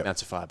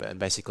amounts of fiber. And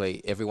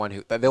basically they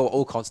were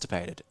all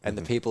constipated. And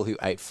the people who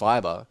ate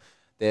fiber,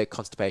 their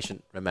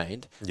constipation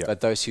remained. Yep.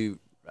 But those who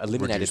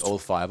eliminated all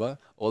fiber,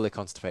 all their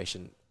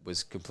constipation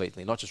was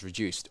completely, not just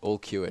reduced, all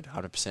cured,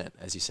 100%,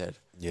 as you said.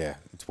 Yeah,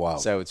 it's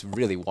wild. So it's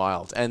really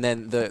wild. And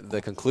then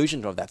the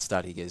conclusion of that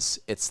study is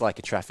it's like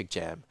a traffic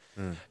jam.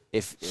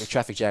 If a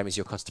traffic jam is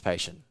your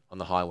constipation on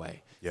the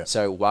highway,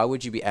 so why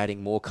would you be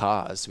adding more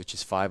cars, which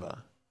is fiber,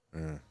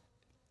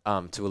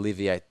 to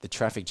alleviate the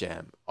traffic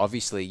jam?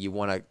 Obviously, you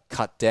want to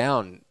cut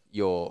down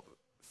your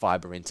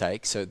fiber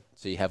intake so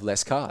you have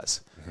less cars.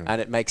 And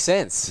it makes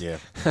sense. Yeah,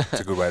 it's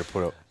a good way to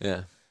put it.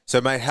 Yeah. So,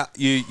 mate,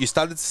 you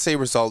started to see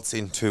results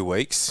in 2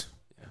 weeks.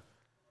 Yeah.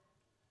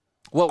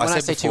 Well, when I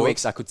say 2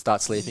 weeks, I could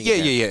start sleeping.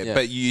 Yeah.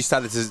 But you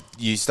started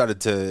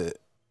to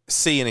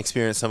see and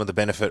experience some of the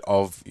benefit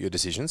of your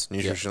decisions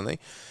nutritionally.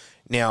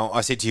 Yeah. Now,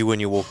 I said to you when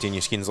you walked in,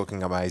 your skin's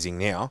looking amazing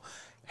now.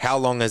 How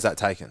long has that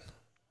taken?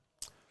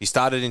 You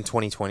started in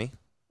 2020.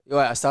 Well,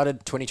 I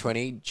started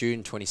 2020,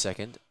 June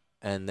 22nd,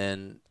 and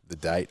then... The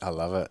date, I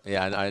love it.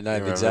 Yeah, I know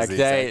the exact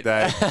date.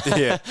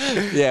 Yeah.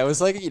 Yeah, it was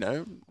like,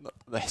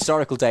 the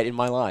historical date in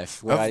my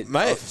life where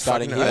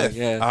starting here.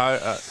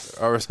 Yeah.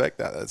 I respect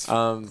that. That's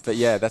but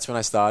yeah, that's when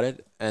I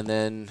started, and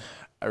then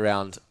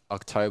around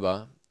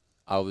October,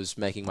 I was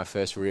making my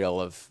first reel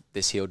of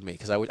This Healed Me,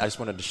 because I just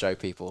wanted to show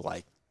people,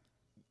 like,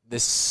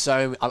 there's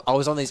so... I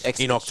was on these...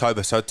 In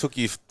October, so it took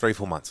you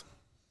 3-4 months.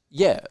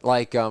 Yeah,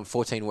 like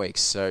 14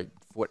 weeks, so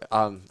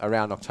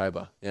around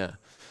October, yeah.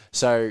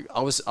 So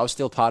I was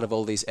still part of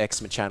all these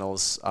eczema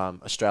channels,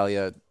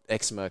 Australia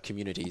eczema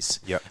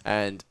communities. Yep.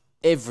 And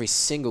every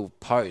single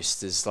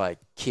post is like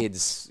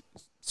kids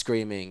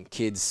screaming,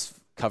 kids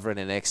covered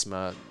in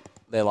eczema,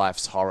 their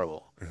life's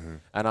horrible.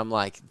 And I'm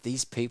like,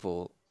 these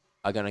people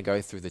are going to go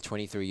through the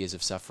 23 years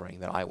of suffering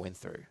that I went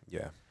through.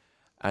 Yeah.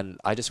 And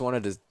I just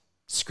wanted to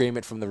scream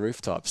it from the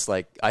rooftops.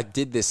 Like, I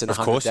did this in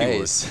 100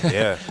 days. You would.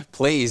 Yeah.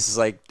 Please,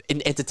 like,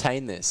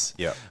 entertain this.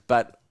 Yeah.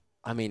 But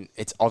I mean,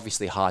 it's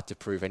obviously hard to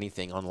prove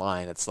anything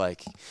online. It's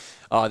like,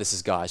 oh, this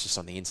is guys just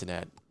on the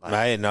internet. Like,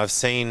 mate, and I've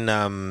seen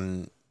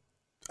some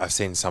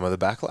of the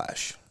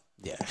backlash.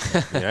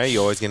 Yeah.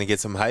 You're always going to get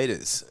some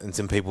haters and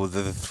some people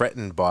that are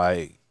threatened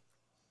by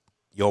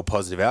your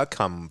positive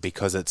outcome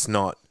because it's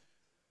not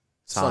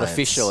science. Not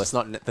official. It's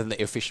not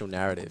the official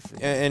narrative.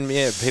 And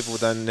people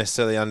don't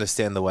necessarily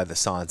understand the way the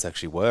science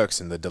actually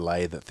works and the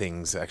delay that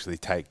things actually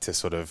take to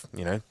sort of,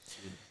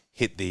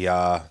 hit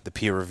the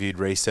peer-reviewed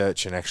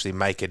research and actually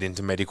make it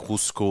into medical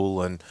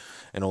school and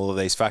all of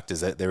these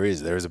factors. That there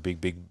is a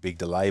big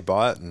delay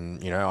by it,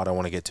 and I don't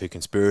want to get too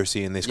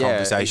conspiracy in this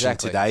conversation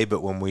today,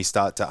 but when we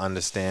start to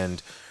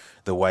understand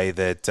the way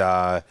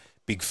that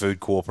big food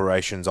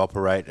corporations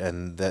operate,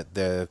 and that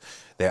they're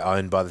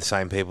owned by the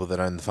same people that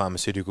own the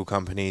pharmaceutical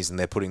companies, and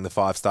they're putting the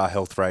 5-star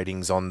health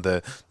ratings on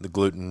the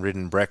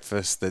gluten-ridden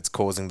breakfast that's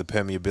causing the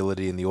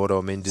permeability and the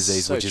autoimmune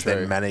disease, which is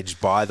then managed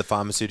by the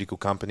pharmaceutical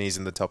companies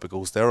and the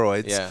topical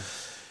steroids. Yeah.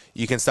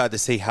 You can start to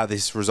see how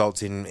this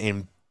results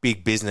in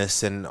big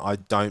business, and I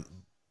don't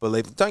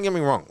get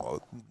me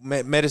wrong,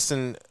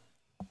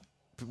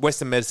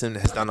 Western medicine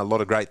has done a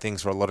lot of great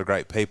things for a lot of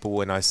great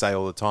people, and I say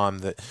all the time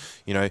that,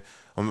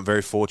 I'm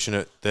very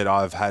fortunate that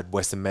I've had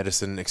Western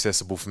medicine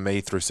accessible for me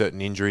through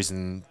certain injuries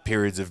and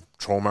periods of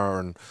trauma,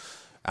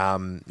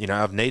 and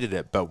I've needed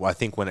it. But I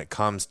think when it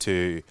comes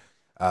to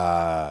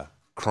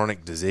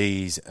chronic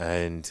disease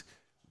and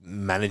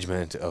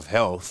management of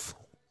health,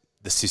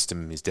 the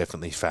system is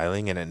definitely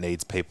failing, and it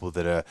needs people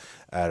that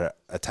are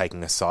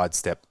taking a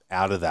sidestep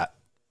out of that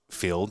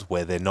field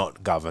where they're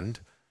not governed,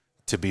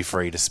 to be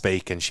free to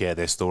speak and share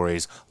their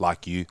stories,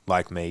 like you,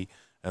 like me,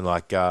 and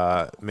like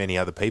many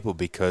other people,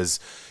 because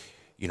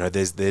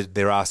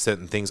there are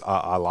certain things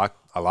I like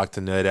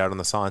to nerd out on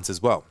the science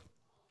as well,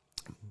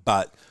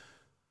 but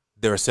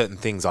there are certain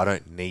things I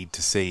don't need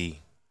to see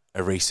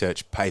a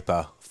research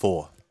paper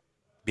for,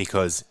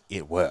 because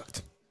it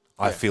worked.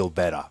 I feel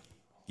better.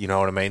 You know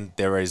what I mean?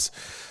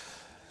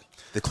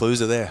 The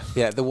clues are there.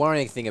 Yeah, the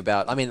worrying thing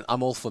about,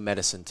 I'm all for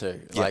medicine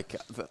too. Yeah. Like,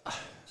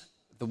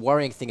 the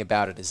worrying thing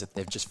about it is that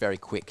they're just very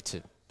quick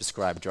to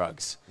prescribe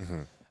drugs.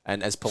 Mm-hmm.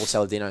 And as Paul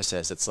Saladino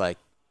says, it's like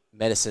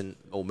medicine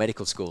or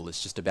medical school is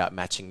just about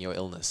matching your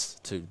illness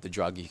to the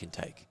drug you can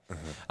take.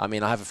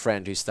 Mm-hmm. I have a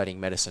friend who's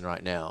studying medicine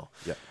right now,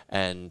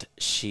 and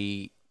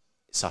she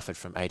suffered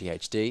from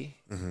ADHD,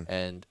 mm-hmm.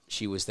 and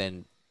she was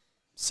then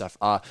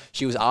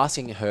she was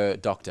asking her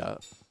doctor,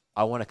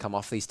 I want to come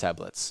off these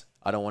tablets.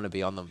 I don't want to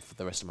be on them for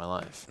the rest of my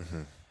life.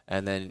 Mm-hmm.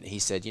 And then he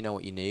said, you know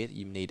what you need?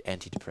 You need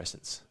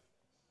antidepressants.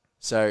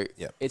 So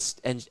it's,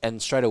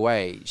 and straight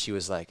away she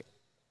was like,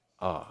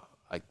 oh,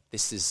 like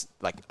this is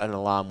like an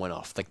alarm went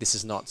off. Like this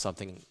is not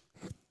something,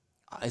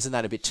 isn't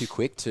that a bit too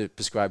quick to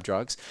prescribe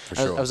drugs? For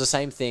sure. It was the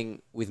same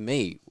thing with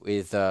me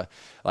with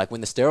like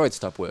when the steroids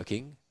stopped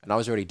working, and I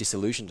was already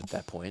disillusioned at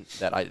that point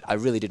that I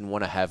really didn't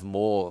want to have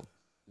more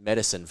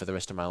medicine for the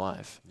rest of my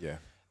life. Yeah.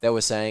 They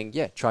were saying,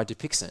 try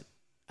Dupixent.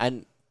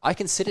 And I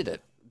considered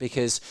it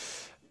because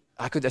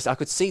I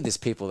could see there's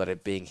people that are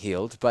being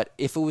healed, but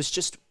if it was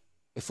just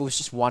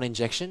one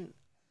injection,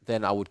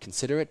 then I would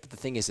consider it. But the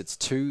thing is, it's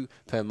 2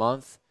 per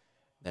month,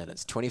 then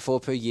it's 24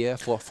 per year,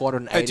 for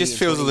 480. It just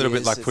feels a little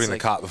bit like putting the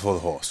cart before the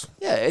horse.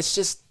 Yeah, it's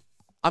just,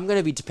 I'm going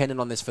to be dependent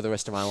on this for the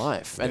rest of my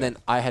life. And then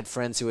I had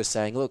friends who were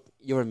saying, look,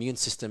 your immune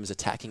system is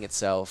attacking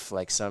itself.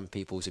 Like some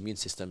people's immune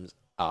systems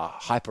are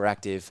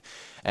hyperactive,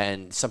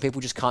 and some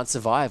people just can't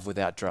survive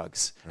without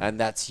drugs. And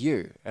that's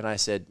you. And I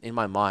said, in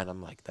my mind,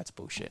 I'm like, that's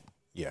bullshit.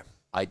 Yeah.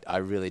 I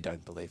really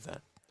don't believe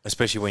that.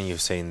 Especially when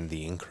you've seen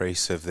the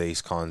increase of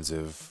these kinds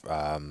of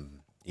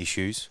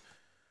issues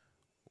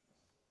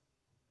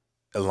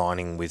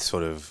aligning with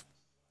sort of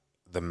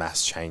the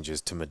mass changes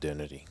to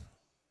modernity.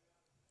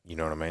 You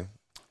know what I mean?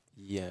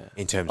 Yeah.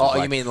 In terms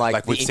of you mean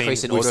like the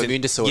increase in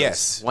autoimmune disorders?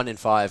 Yes. 1 in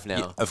 5 now.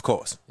 Yeah, of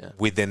course. Yeah.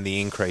 With then the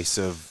increase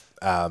of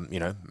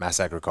mass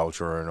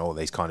agriculture and all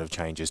these kind of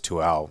changes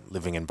to our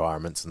living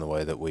environments and the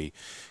way that we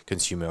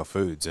consume our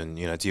foods. And,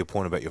 to your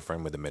point about your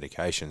friend with the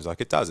medications, like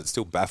it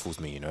still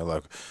baffles me,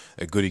 like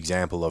a good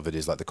example of it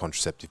is like the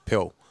contraceptive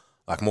pill.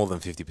 Like more than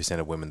 50%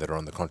 of women that are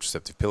on the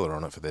contraceptive pill are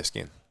on it for their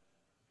skin.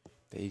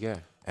 There you go.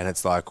 And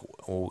it's like,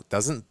 well,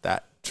 doesn't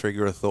that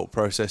trigger a thought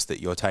process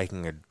that you're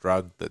taking a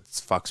drug that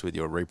fucks with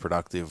your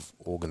reproductive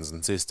organs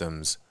and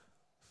systems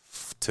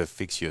to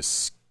fix your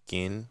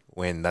skin,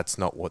 when that's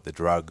not what the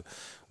drug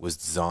was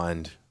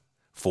designed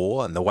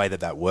for? And the way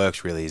that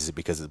works really is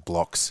because it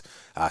blocks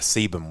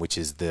sebum, which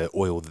is the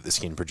oil that the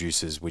skin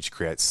produces, which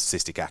creates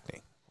cystic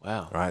acne.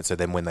 Wow. Right. So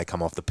then when they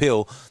come off the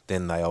pill,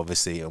 then they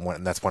obviously,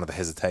 and that's one of the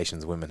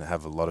hesitations women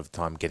have a lot of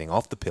time getting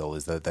off the pill,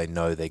 is that they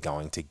know they're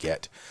going to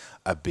get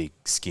a big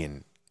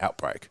skin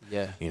outbreak.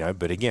 Yeah.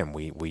 But again,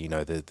 we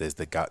know that there's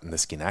the gut and the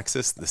skin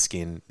axis.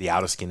 The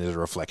outer skin is a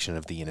reflection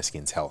of the inner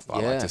skin's health, I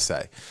like to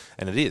say.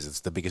 And it's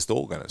the biggest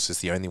organ. It's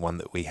just the only one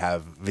that we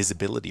have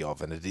visibility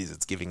of, and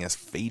it's giving us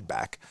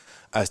feedback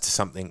as to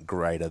something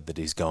greater that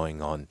is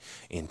going on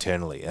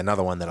internally.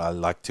 Another one that I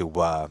like to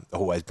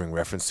always bring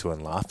reference to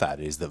and laugh at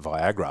is that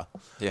Viagra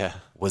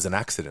was an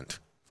accident.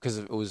 Because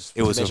it was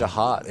to measure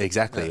heart.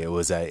 Exactly. Yeah.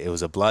 It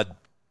was a blood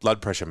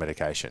pressure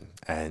medication,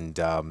 and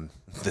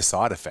the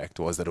side effect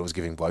was that it was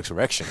giving blokes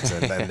erections,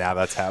 and now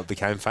that's how it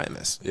became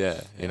famous.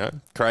 Yeah.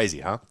 Crazy,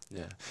 huh?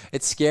 Yeah.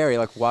 It's scary.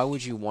 Like, why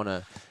would you want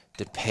to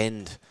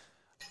depend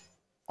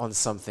on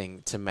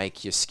something to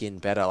make your skin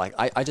better? Like,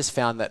 I just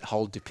found that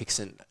whole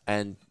Dupixent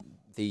and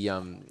the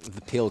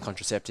pill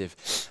contraceptive,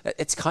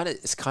 it's kind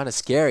of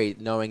scary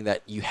knowing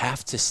that you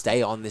have to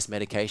stay on this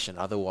medication,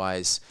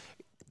 otherwise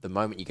the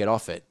moment you get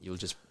off it, you'll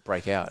just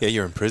break out. Yeah,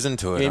 you're in prison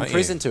to it. You're in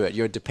prison to it.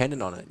 You're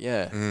dependent on it.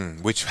 Yeah.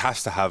 Which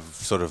has to have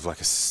sort of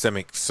like a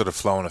systemic sort of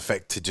flow and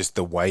effect to just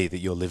the way that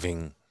you're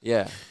living.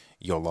 Yeah.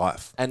 Your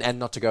life. And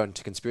not to go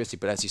into conspiracy,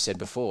 but as you said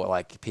before,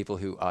 like people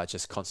who are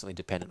just constantly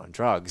dependent on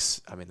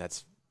drugs, I mean,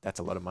 that's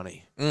a lot of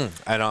money.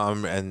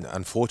 And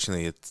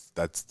unfortunately,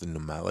 that's the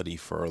normality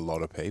for a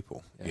lot of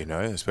people, you know,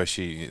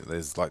 especially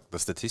there's like the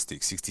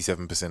statistics,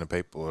 67% of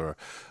people are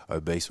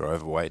obese or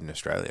overweight in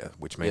Australia,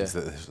 which means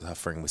that they're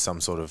suffering with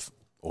some sort of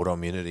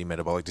autoimmunity,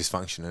 metabolic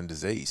dysfunction and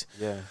disease.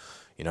 Yeah.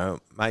 You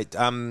know, mate,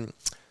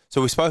 so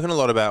we've spoken a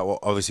lot about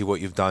obviously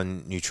what you've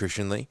done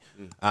nutritionally.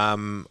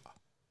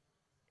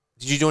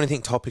 Did you do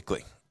anything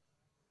topically?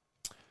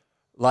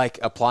 Like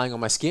applying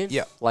on my skin?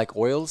 Yeah. Like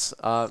oils?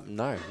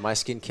 No. My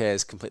skincare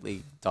is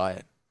completely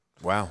diet.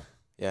 Wow.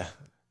 Yeah.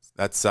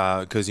 That's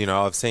because, you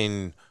know, I've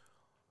seen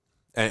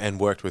and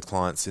worked with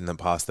clients in the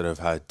past that have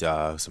had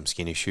some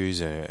skin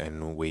issues,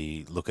 and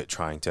we look at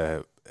trying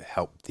to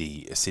help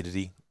the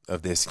acidity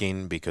of their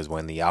skin, because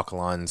when the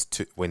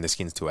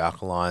skin's too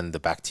alkaline, the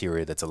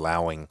bacteria that's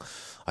allowing,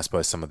 I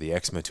suppose, some of the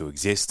eczema to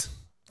exist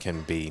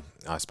can be,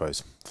 I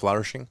suppose,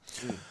 flourishing.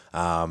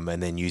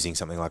 And then using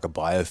something like a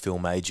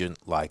biofilm agent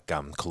like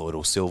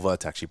colloidal silver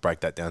to actually break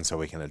that down so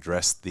we can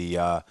address the,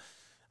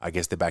 I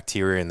guess, the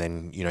bacteria, and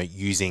then, you know,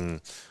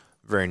 using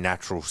very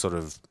natural sort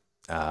of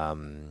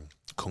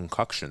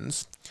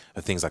concoctions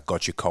of things like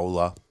gotcha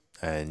cola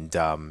and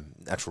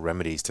natural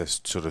remedies to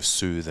sort of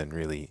soothe and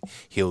really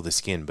heal the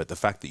skin. But the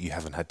fact that you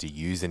haven't had to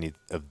use any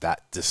of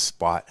that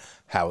despite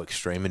how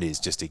extreme it is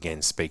just,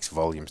 again, speaks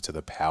volumes to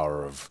the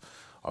power of,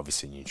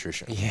 obviously,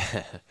 nutrition.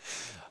 Yeah.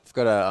 I've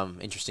got a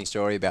interesting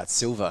story about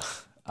silver.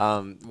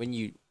 I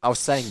was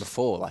saying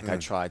before, like I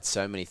tried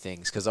so many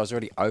things because I was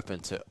already open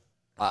to,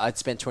 I'd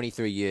spent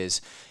 23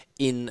 years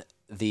in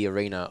the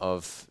arena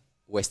of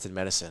Western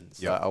medicine.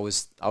 So I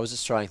was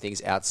just trying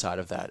things outside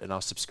of that, and I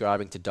was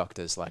subscribing to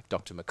doctors like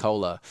Dr.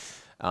 McCullough,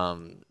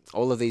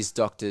 all of these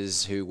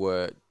doctors who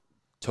were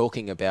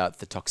talking about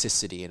the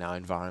toxicity in our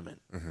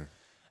environment.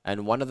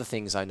 And one of the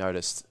things I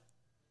noticed,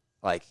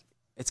 like,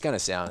 it's going to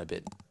sound a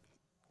bit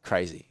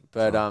crazy,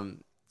 but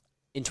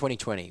in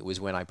 2020 was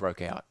when I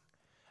broke out,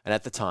 and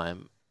at the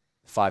time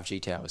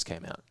 5G towers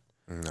came out.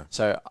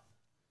 So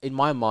in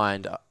my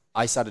mind,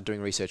 I started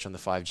doing research on the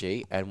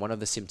 5G, and one of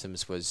the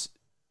symptoms was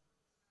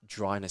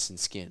dryness in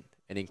skin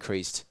and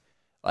increased,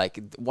 like,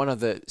 one of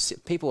the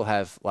people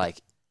have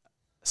like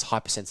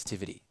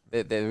hypersensitivity.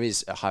 There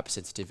is a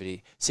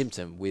hypersensitivity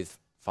symptom with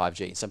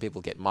 5G. Some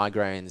people get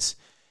migraines,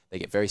 they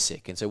get very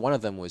sick, and so one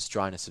of them was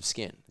dryness of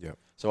skin.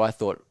 So I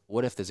thought,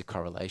 what if there's a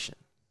correlation?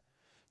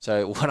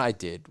 So what I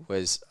did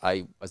was,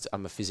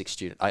 I'm a physics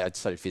student. I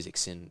studied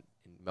physics in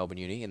Melbourne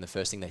Uni, and the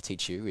first thing they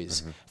teach you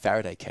is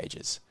Faraday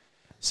cages.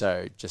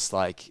 So just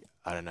like,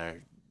 I don't know,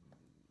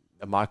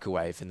 a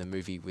microwave in the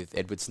movie with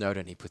Edward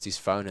Snowden, he puts his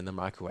phone in the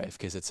microwave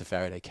because it's a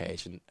Faraday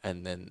cage,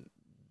 and then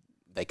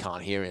they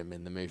can't hear him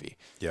in the movie,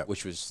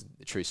 which was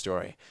the true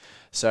story.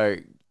 So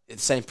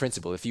it's the same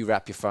principle. If you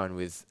wrap your phone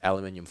with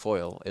aluminium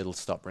foil, it'll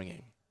stop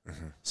ringing.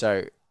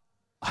 So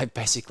I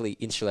basically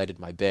insulated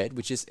my bed,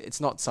 which is,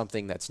 it's not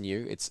something that's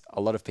new. It's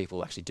a lot of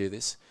people actually do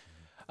this.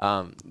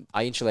 I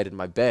insulated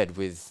my bed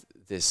with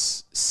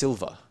this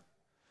silver,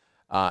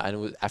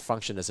 and I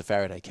functioned as a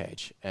Faraday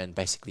cage. And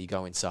basically, you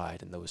go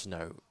inside, and there was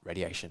no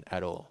radiation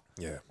at all.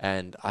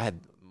 And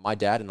my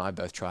dad and I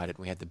both tried it, and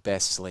we had the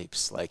best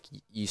sleeps. Like,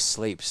 you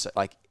sleep, so,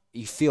 like,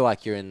 you feel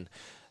like you're in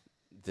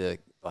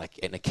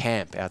a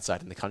camp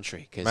outside in the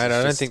country. Mate, I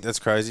don't think that's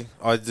crazy.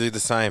 I do the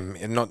same,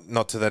 and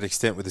not to that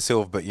extent with the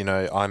silver, but, you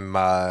know, I'm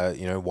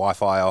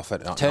Wi-Fi off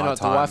at night. Turn the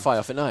Wi-Fi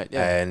off at night,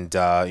 and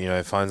you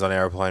know, phones on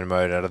airplane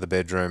mode, out of the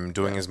bedroom,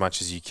 doing as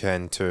much as you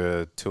can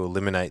to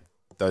eliminate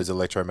those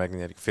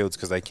electromagnetic fields,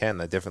 because they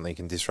definitely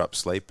can disrupt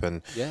sleep.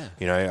 And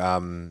you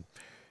know,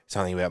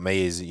 something about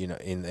me is, you know,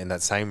 in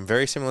that same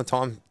very similar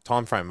time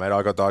frame, mate,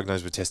 I got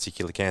diagnosed with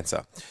testicular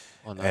cancer,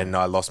 and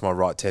I lost my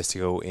right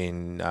testicle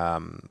in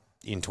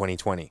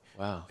 2020.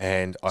 Wow.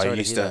 And I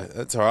used to,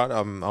 that's all right.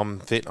 I'm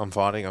fit, I'm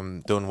fighting,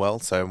 I'm doing well.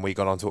 So we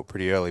got onto it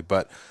pretty early,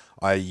 but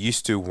I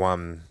used to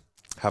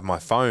have my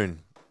phone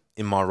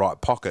in my right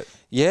pocket.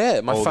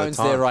 Yeah, my phone's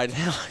there right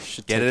now. I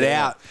should Get it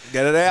out.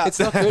 It's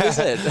not good, is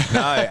it?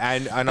 No,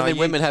 and then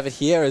women have it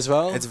here as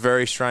well. It's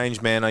very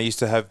strange, man. I used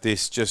to have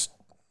this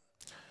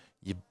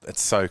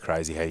it's so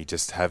crazy how you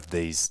just have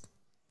these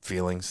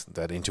feelings,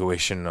 that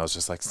intuition. I was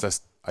just like,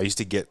 I used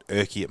to get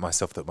irky at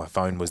myself that my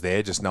phone was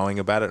there, just knowing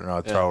about it, and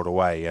I'd throw it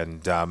away,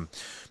 and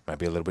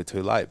maybe a little bit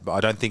too late. But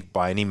I don't think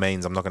by any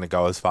means I'm not going to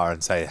go as far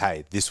and say,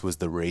 hey, this was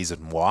the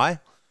reason why,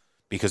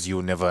 because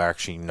you'll never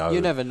actually know.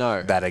 You never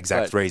know that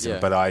exact reason.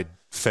 But I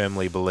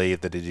firmly believe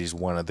that it is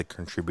one of the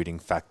contributing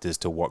factors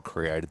to what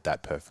created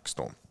that perfect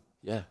storm.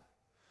 Yeah.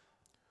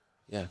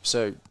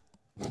 So,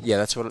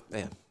 that's what.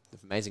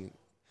 Amazing.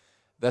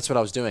 That's what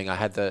I was doing. I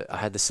had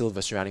the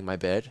silver surrounding my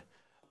bed.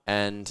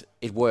 And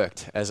it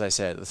worked, as I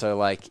said. So,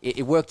 like,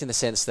 it worked in the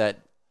sense that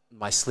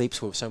my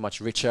sleeps were so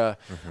much richer.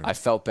 I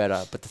felt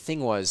better. But the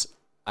thing was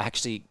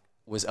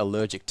was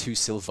allergic to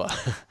silver.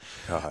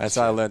 Oh, and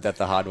so I learned that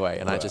the hard way,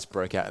 and I just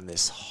broke out in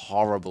this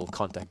horrible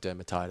contact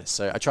dermatitis.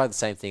 So I tried the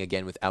same thing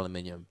again with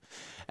aluminium,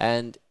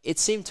 and it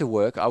seemed to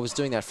work. I was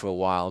doing that for a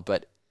while,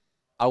 but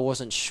I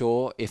wasn't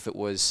sure if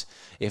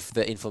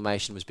the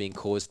inflammation was being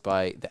caused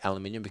by the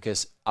aluminium,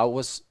 because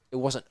it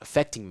wasn't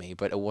affecting me,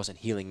 but it wasn't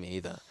healing me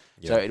either.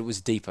 Yeah. So it was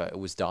deeper. It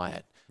was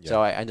diet. Yeah.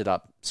 So I ended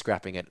up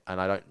scrapping it, and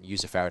I don't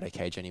use a Faraday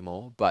cage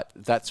anymore. But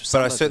I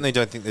certainly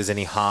don't think there's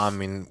any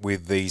harm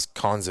with these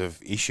kinds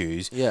of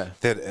issues. Yeah.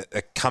 That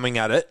are coming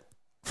at it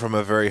from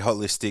a very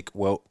holistic,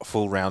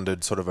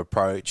 full-rounded sort of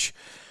approach.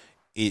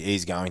 It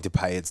is going to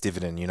pay its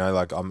dividend. You know,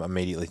 like I'm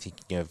immediately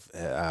thinking of.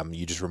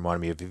 You just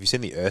reminded me of. Have you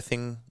seen the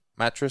earthing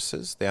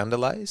mattresses, the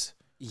underlays?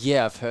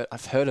 Yeah,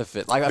 I've heard of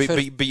it. Like,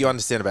 but you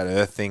understand about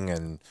earthing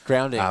and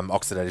grounding,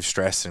 oxidative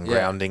stress and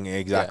grounding,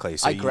 exactly. Yeah.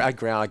 So I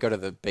ground. I go to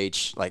the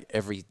beach like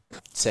every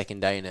second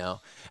day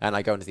now, and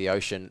I go into the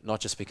ocean not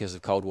just because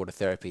of cold water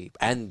therapy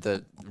and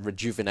the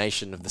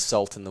rejuvenation of the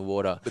salt in the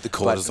water, but the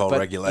cortisol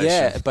regulation.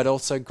 Yeah, but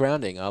also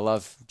grounding. I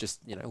love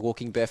just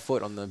walking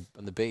barefoot on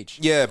the beach.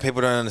 Yeah, people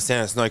don't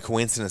understand. It's no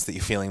coincidence that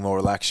you're feeling more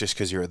relaxed just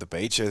because you're at the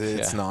beach.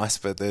 It's nice,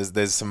 but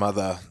there's some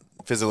other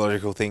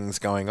physiological things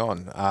going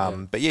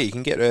on. But yeah, you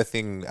can get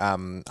earthing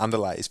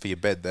underlays for your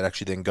bed that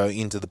actually then go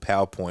into the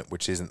power point,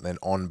 which isn't then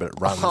on, but it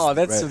runs. Oh,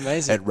 that's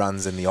amazing. It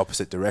runs in the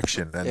opposite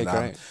direction. And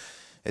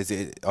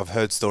great. I've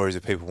heard stories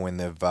of people when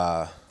they've,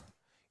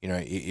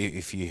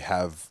 if you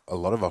have a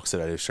lot of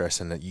oxidative stress,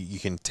 and that you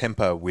can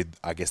temper with,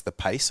 I guess, the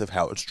pace of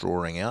how it's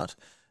drawing out,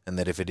 and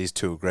that if it is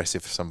too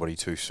aggressive for somebody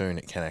too soon,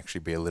 it can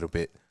actually be a little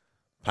bit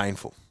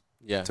painful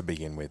to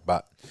begin with.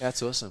 But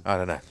that's awesome. I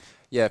don't know.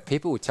 Yeah,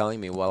 people were telling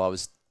me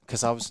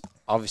because I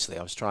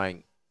was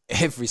trying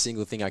every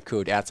single thing I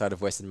could outside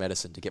of Western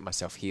medicine to get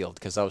myself healed,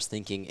 because I was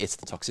thinking it's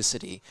the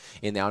toxicity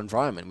in our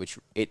environment, which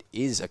it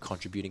is a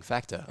contributing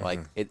factor. Like,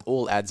 it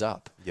all adds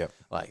up. Yep.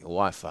 Like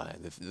Wi-Fi,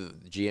 the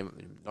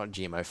not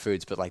GMO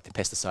foods, but like the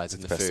pesticides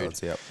in the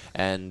food. Yep.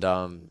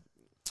 And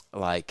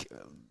like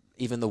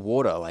even the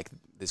water, like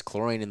there's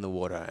chlorine in the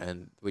water,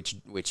 and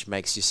which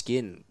makes your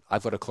skin.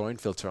 I've got a chlorine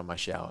filter on my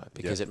shower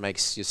because it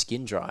makes your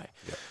skin dry.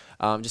 Yep.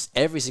 Just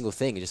every single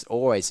thing, it just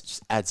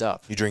always adds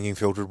up. You're drinking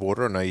filtered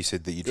water? I know you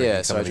said that you're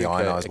drinking some of the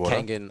ionized water.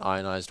 Kangen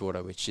ionized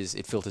water, which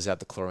it filters out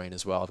the chlorine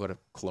as well. I've got a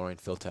chlorine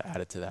filter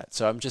added to that.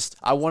 So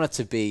I wanted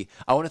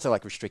to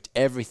like restrict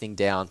everything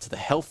down to the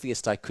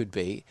healthiest I could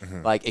be,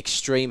 like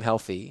extreme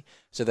healthy,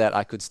 so that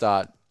I could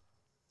start,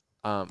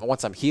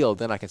 once I'm healed,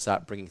 then I can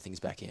start bringing things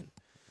back in.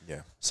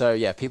 Yeah. So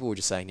yeah, people were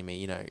just saying to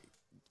me,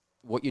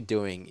 what you're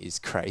doing is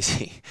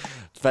crazy.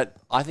 But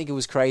I think it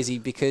was crazy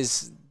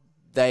because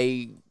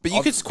But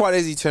you could quite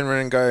easily turn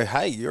around and go,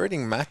 hey, you're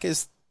eating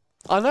Macca's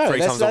I know, 3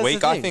 times a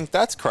week. I think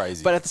that's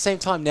crazy. But at the same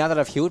time, now that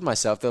I've healed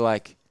myself, they're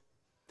like,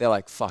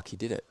 fuck, you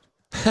did it.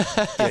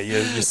 Yeah,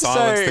 you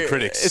silence the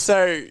critics.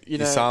 So,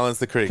 you silence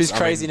the critics. Who's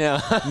crazy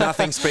now?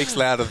 Nothing speaks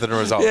louder than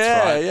results,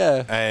 right?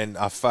 Yeah. And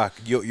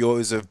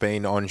yours have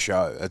been on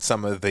show at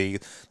some of the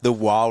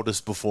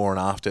wildest before and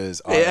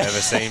afters I've ever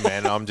seen,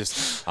 man.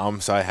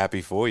 I'm so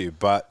happy for you.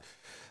 But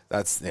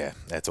that's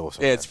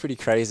awesome. Yeah, man. It's pretty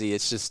crazy.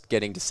 It's just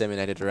getting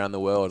disseminated around the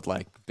world.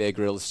 Like Bear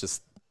Grylls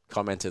just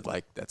commented,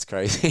 like, that's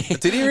crazy.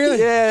 Did he really?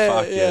 Yeah.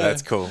 Fuck yeah,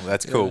 that's cool.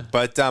 That's cool.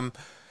 But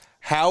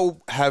how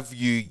have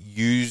you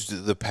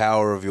used the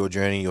power of your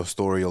journey, your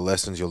story, your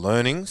lessons, your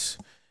learnings,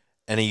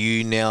 and are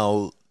you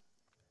now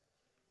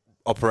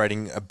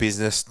operating a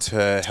business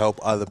to help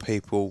other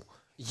people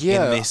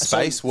in this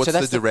space? What's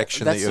the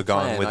direction that you're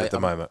going with at the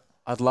moment?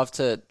 I'd love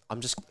to. I'm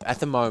just at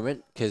the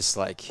moment because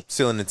like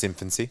still in its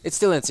infancy. It's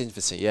still in its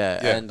infancy,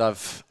 yeah. And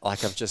I've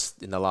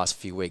just in the last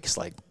few weeks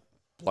like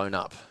blown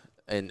up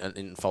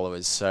in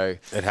followers. So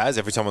it has.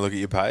 Every time I look at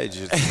your page,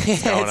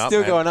 it's going up.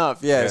 Still going up.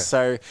 Yeah.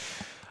 So,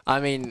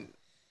 I mean,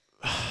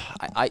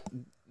 I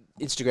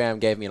Instagram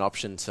gave me an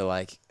option to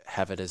like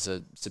have it as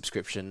a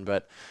subscription,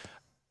 but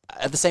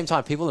at the same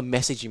time, people are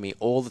messaging me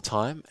all the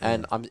time,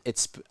 and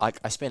it's like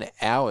I spend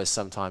hours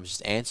sometimes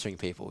just answering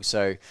people.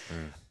 So.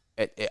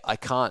 I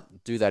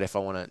can't do that if I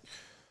want to.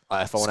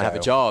 If I want to have a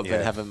job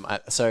and have them.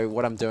 So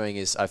what I'm doing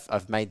is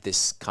I've made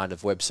this kind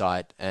of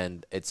website,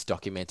 and it's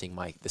documenting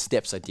the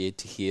steps I did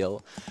to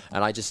heal,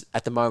 and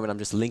at the moment I'm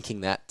just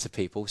linking that to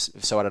people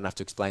so I don't have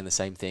to explain the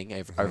same thing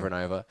over and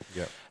over.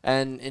 Yeah.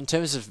 And in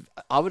terms of,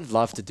 I would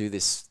love to do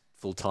this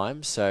full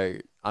time. So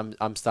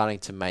I'm starting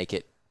to make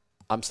it.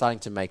 I'm starting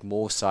to make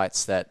more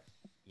sites that,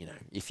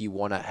 if you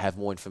want to have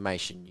more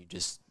information, you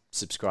just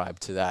subscribe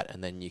to that,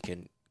 and then you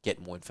can get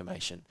more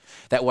information.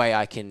 That way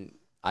I can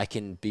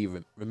be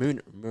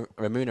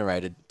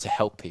remunerated to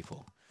help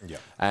people. Yeah.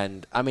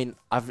 And I mean,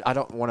 I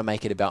don't want to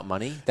make it about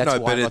money. That's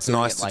why it's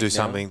nice to do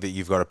something that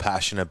you've got a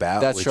passion about,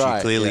 That's which right,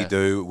 you clearly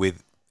do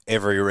with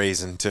every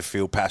reason to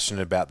feel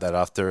passionate about that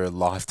after a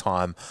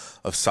lifetime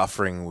of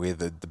suffering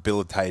with a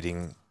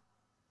debilitating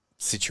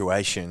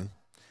situation.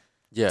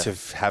 Yeah. To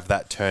have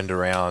that turned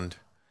around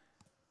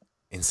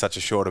in such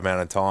a short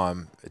amount of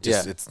time,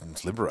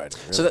 it's liberating.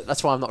 Really. So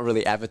that's why I'm not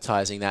really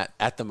advertising that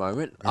at the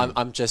moment.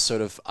 I'm just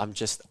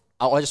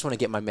I just want to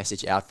get my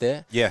message out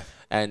there. Yeah.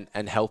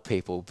 And help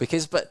people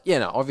because, but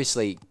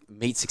obviously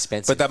meat's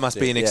expensive. But that must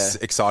be an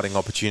exciting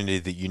opportunity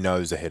that you know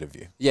is ahead of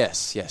you.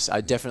 Yes.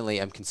 I definitely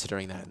am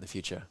considering that in the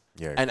future.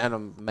 Yeah. And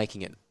I'm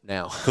making it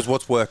now. Because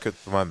what's work at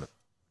the moment?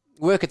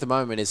 Work at the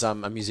moment is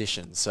I'm a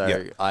musician,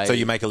 so so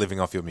you make a living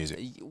off your music.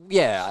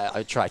 Yeah,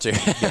 I try to.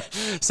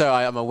 So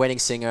I'm a wedding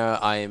singer.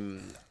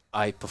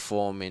 I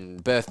perform in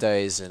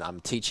birthdays, and I'm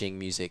teaching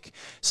music.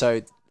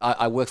 So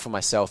I work for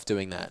myself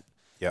doing that.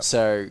 Yeah.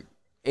 So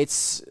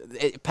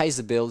it pays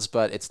the bills,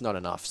 but it's not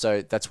enough.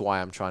 So that's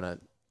why I'm trying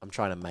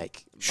to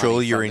make.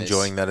 Surely you're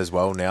enjoying that as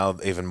well now,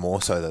 even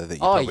more so though that you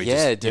probably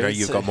dude,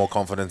 you've got more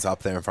confidence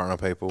up there in front of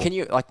people. Can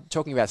you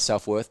talking about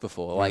self-worth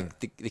before?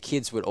 Like the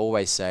kids would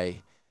always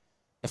say,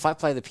 if I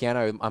play the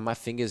piano, are my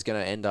fingers going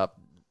to end up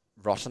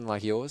rotten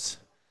like yours?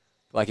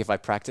 Like if I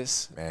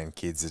practice? Man,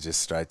 kids are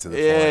just straight to the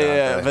point.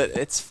 Yeah, but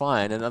it's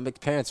fine.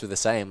 And parents were the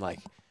same. Like,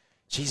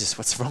 Jesus,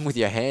 what's wrong with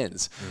your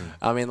hands?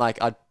 I mean,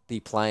 like I'd be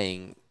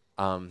playing,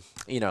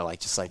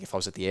 just like if I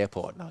was at the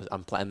airport and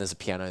I'm playing, there's a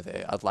piano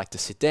there, I'd like to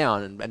sit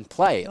down and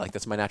play. Like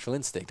that's my natural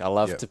instinct. I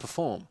love to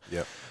perform.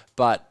 Yep.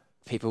 But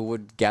people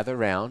would gather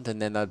around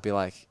and then they'd be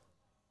like,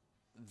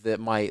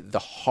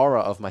 the horror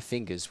of my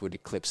fingers would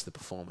eclipse the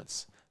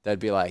performance. They'd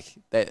be like,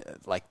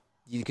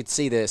 you could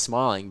see they're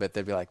smiling, but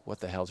they'd be like, what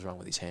the hell's wrong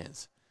with his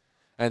hands?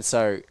 And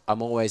so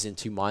I'm always in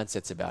two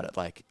mindsets about it.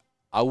 Like,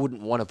 I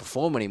wouldn't want to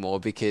perform anymore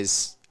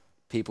because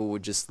people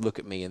would just look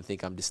at me and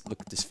think I'm just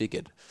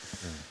disfigured.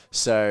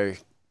 So,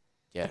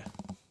 yeah.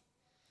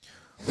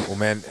 Well,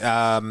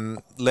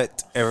 man,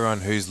 let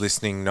everyone who's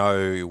listening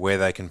know where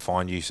they can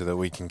find you so that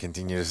we can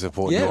continue to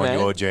support you on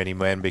your journey,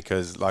 man,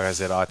 because like I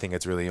said, I think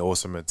it's really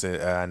awesome. It's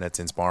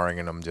inspiring,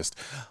 and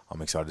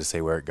I'm excited to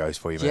see where it goes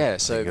for you, man. Yeah,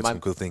 so you've got some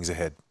cool things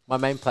ahead. My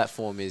main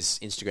platform is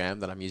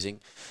Instagram that I'm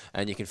using,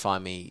 and you can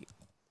find me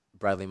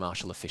Bradley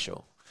Marshall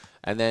Official.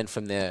 And then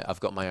from there, I've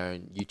got my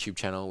own YouTube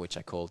channel, which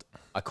I call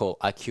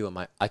I Cured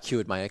My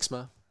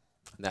Eczema.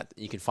 And that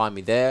you can find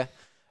me there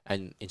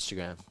and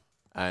Instagram.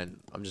 And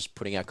I'm just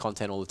putting out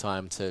content all the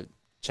time to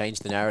change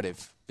the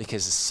narrative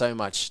because there's so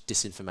much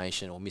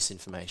disinformation or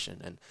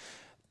misinformation, and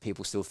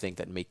people still think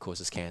that meat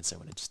causes cancer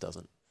when it just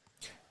doesn't.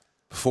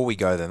 Before we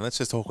go then, let's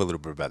just talk a little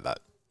bit about that.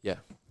 Yeah.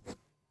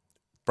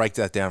 Break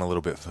that down a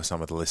little bit for some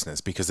of the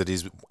listeners, because it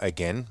is,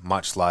 again,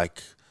 much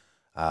like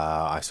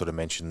I sort of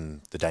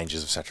mentioned the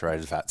dangers of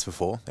saturated fats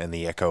before and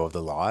the echo of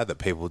the lie that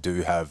people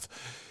do have,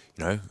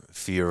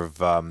 fear of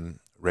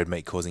red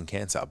meat causing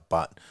cancer.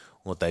 But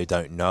what they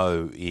don't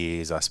know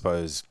is, I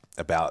suppose,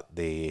 about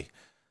the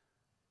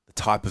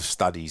type of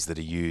studies that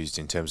are used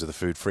in terms of the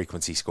food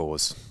frequency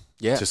scores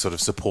to sort of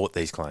support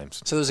these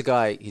claims. So there's a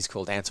guy, he's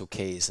called Ansel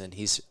Keys, and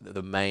he's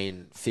the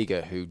main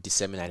figure who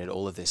disseminated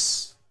all of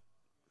this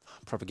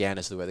propaganda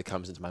is the word that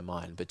comes into my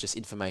mind, but just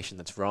information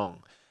that's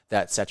wrong,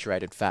 that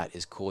saturated fat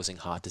is causing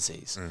heart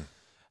disease.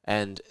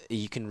 And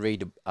you can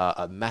read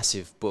a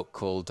massive book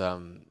called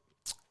The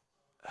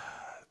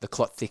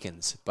Clot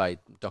Thickens by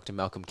Dr.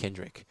 Malcolm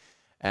Kendrick.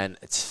 And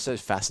it's so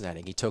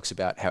fascinating. He talks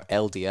about how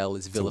LDL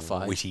is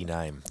vilified. It's a witty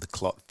name. The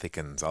Clot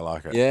Thickens. I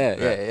like it.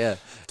 Yeah.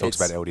 Talks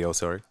about LDL,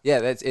 sorry.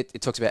 Yeah,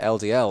 it talks about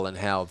LDL and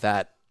how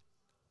that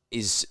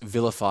is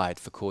vilified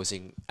for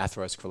causing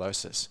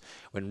atherosclerosis,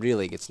 when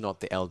really it's not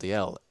the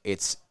LDL.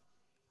 It's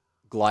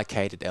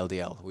glycated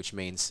LDL, which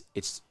means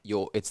it's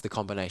the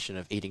combination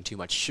of eating too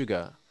much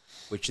sugar,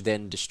 which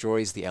then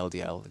destroys the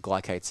LDL,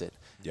 glycates it,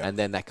 and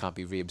then that can't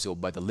be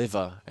reabsorbed by the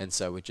liver, and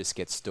so it just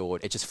gets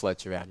stored. It just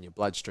floats around in your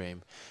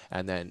bloodstream,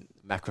 and then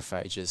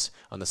macrophages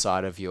on the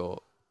side of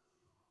your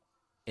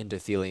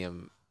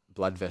endothelium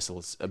blood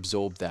vessels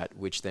absorb that,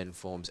 which then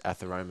forms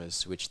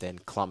atheromas, which then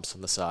clumps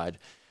on the side,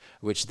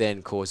 which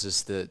then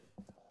causes the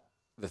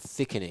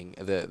thickening,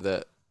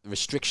 the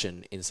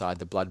restriction inside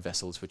the blood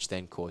vessels, which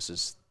then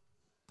causes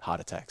heart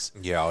attacks.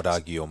 Yeah, I would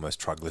argue almost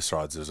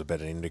triglycerides is a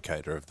better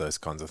indicator of those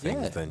kinds of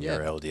things than your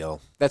LDL.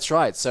 That's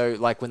right. So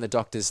like when the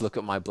doctors look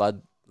at my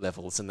blood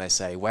levels and they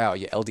say, wow,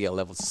 your LDL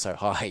levels are so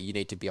high, you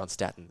need to be on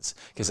statins,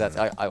 because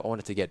I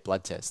wanted to get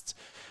blood tests.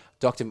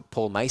 Dr.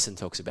 Paul Mason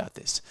talks about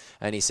this,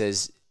 and he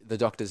says the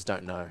doctors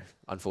don't know,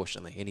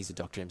 unfortunately, and he's a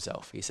doctor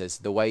himself. He says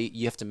the way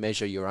you have to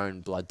measure your own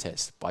blood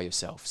test by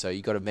yourself. So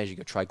you got to measure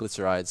your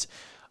triglycerides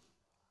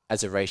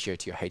as a ratio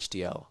to your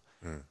HDL.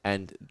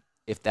 And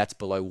if that's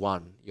below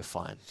 1, you're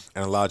fine.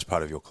 And a large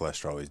part of your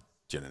cholesterol is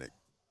genetic.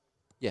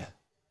 Yeah.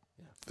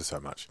 For so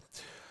much.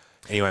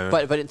 Anyway,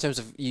 but in terms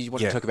of, you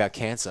want to talk about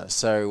cancer.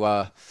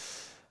 So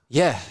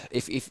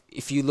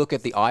if you look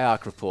at the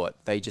IARC report,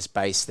 they just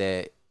base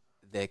their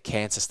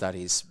cancer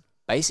studies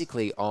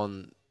basically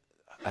on,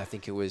 I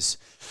think it was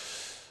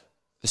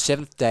the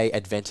Seventh-day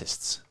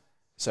Adventists,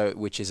 so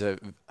which is a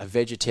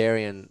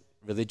vegetarian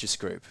religious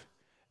group,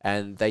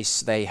 and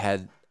they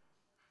had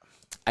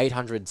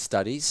 800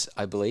 studies,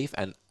 I believe,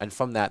 and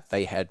from that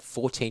they had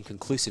 14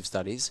 conclusive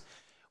studies,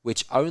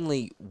 which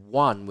only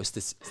one was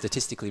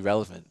statistically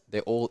relevant.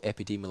 They're all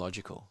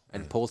epidemiological,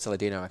 and Paul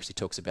Saladino actually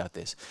talks about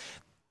this.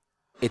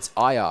 It's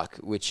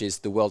IARC, which is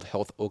the World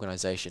Health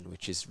Organization,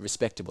 which is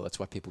respectable. That's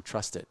why people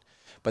trust it.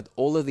 But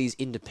all of these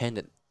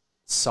independent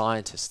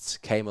scientists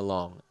came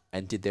along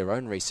and did their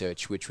own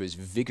research, which was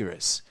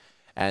vigorous.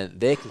 And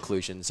their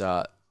conclusions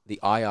are the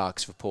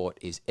IARC's report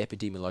is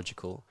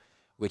epidemiological,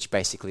 which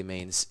basically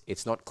means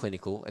it's not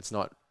clinical, it's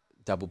not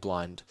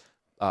double-blind,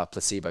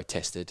 placebo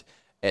tested.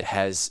 It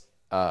has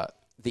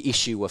the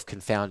issue of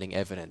confounding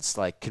evidence,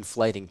 like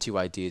conflating two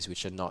ideas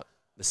which are not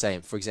the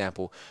same. For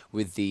example,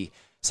 with the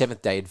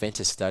Seventh-day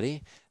Adventist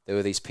study, there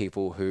were these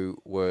people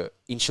who were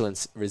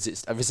insulin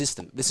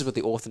resistant. This is what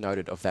the author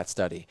noted of that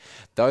study.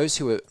 Those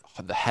who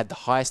had the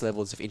highest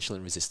levels of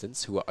insulin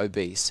resistance, who were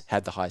obese,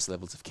 had the highest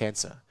levels of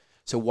cancer.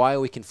 So why are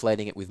we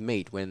conflating it with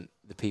meat when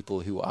the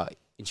people who are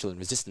insulin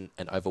resistant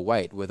and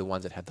overweight were the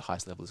ones that had the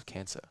highest levels of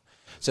cancer?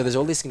 So there's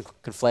all this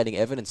conflating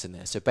evidence in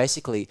there. So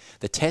basically,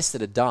 the tests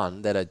that are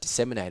done, that are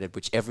disseminated,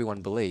 which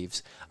everyone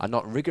believes, are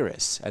not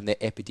rigorous, and they're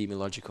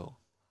epidemiological,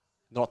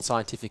 not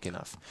scientific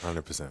enough.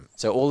 100%.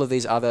 So all of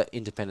these other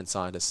independent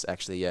scientists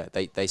actually,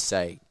 they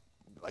say,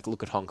 like,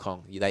 look at Hong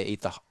Kong. They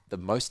eat the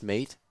most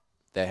meat.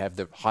 They have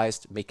the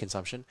highest meat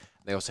consumption.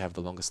 They also have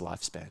the longest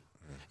lifespan.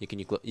 You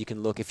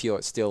can look, if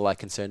you're still like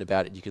concerned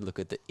about it, you can look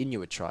at the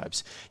Inuit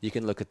tribes. You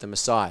can look at the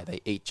Maasai.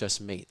 They eat just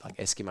meat, like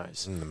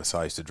Eskimos. The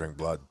Maasai used to drink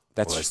blood.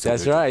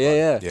 That's right.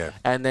 Yeah.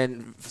 And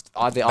then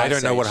they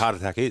don't know what heart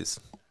attack is.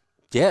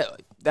 Yeah,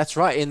 that's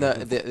right. In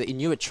the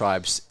Inuit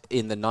tribes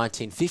in the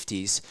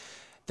 1950s,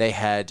 they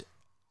had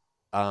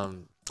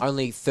only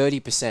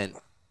 30%.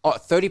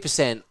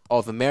 30%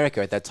 of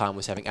America at that time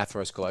was having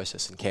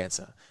atherosclerosis and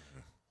cancer.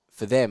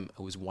 For them,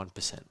 it was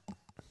 1%.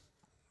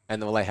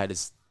 And all they had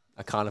is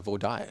a carnivore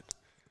diet.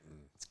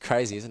 It's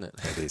crazy, isn't it?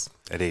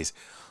 It is.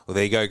 Well,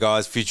 there you go,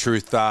 guys. A few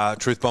truth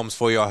bombs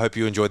for you. I hope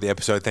you enjoyed the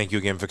episode. Thank you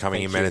again for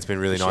coming in, man. It's been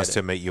really nice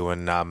to meet you,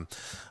 and I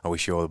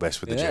wish you all the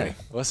best with the journey.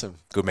 Awesome.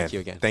 Good man. Thank you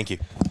again. Thank you.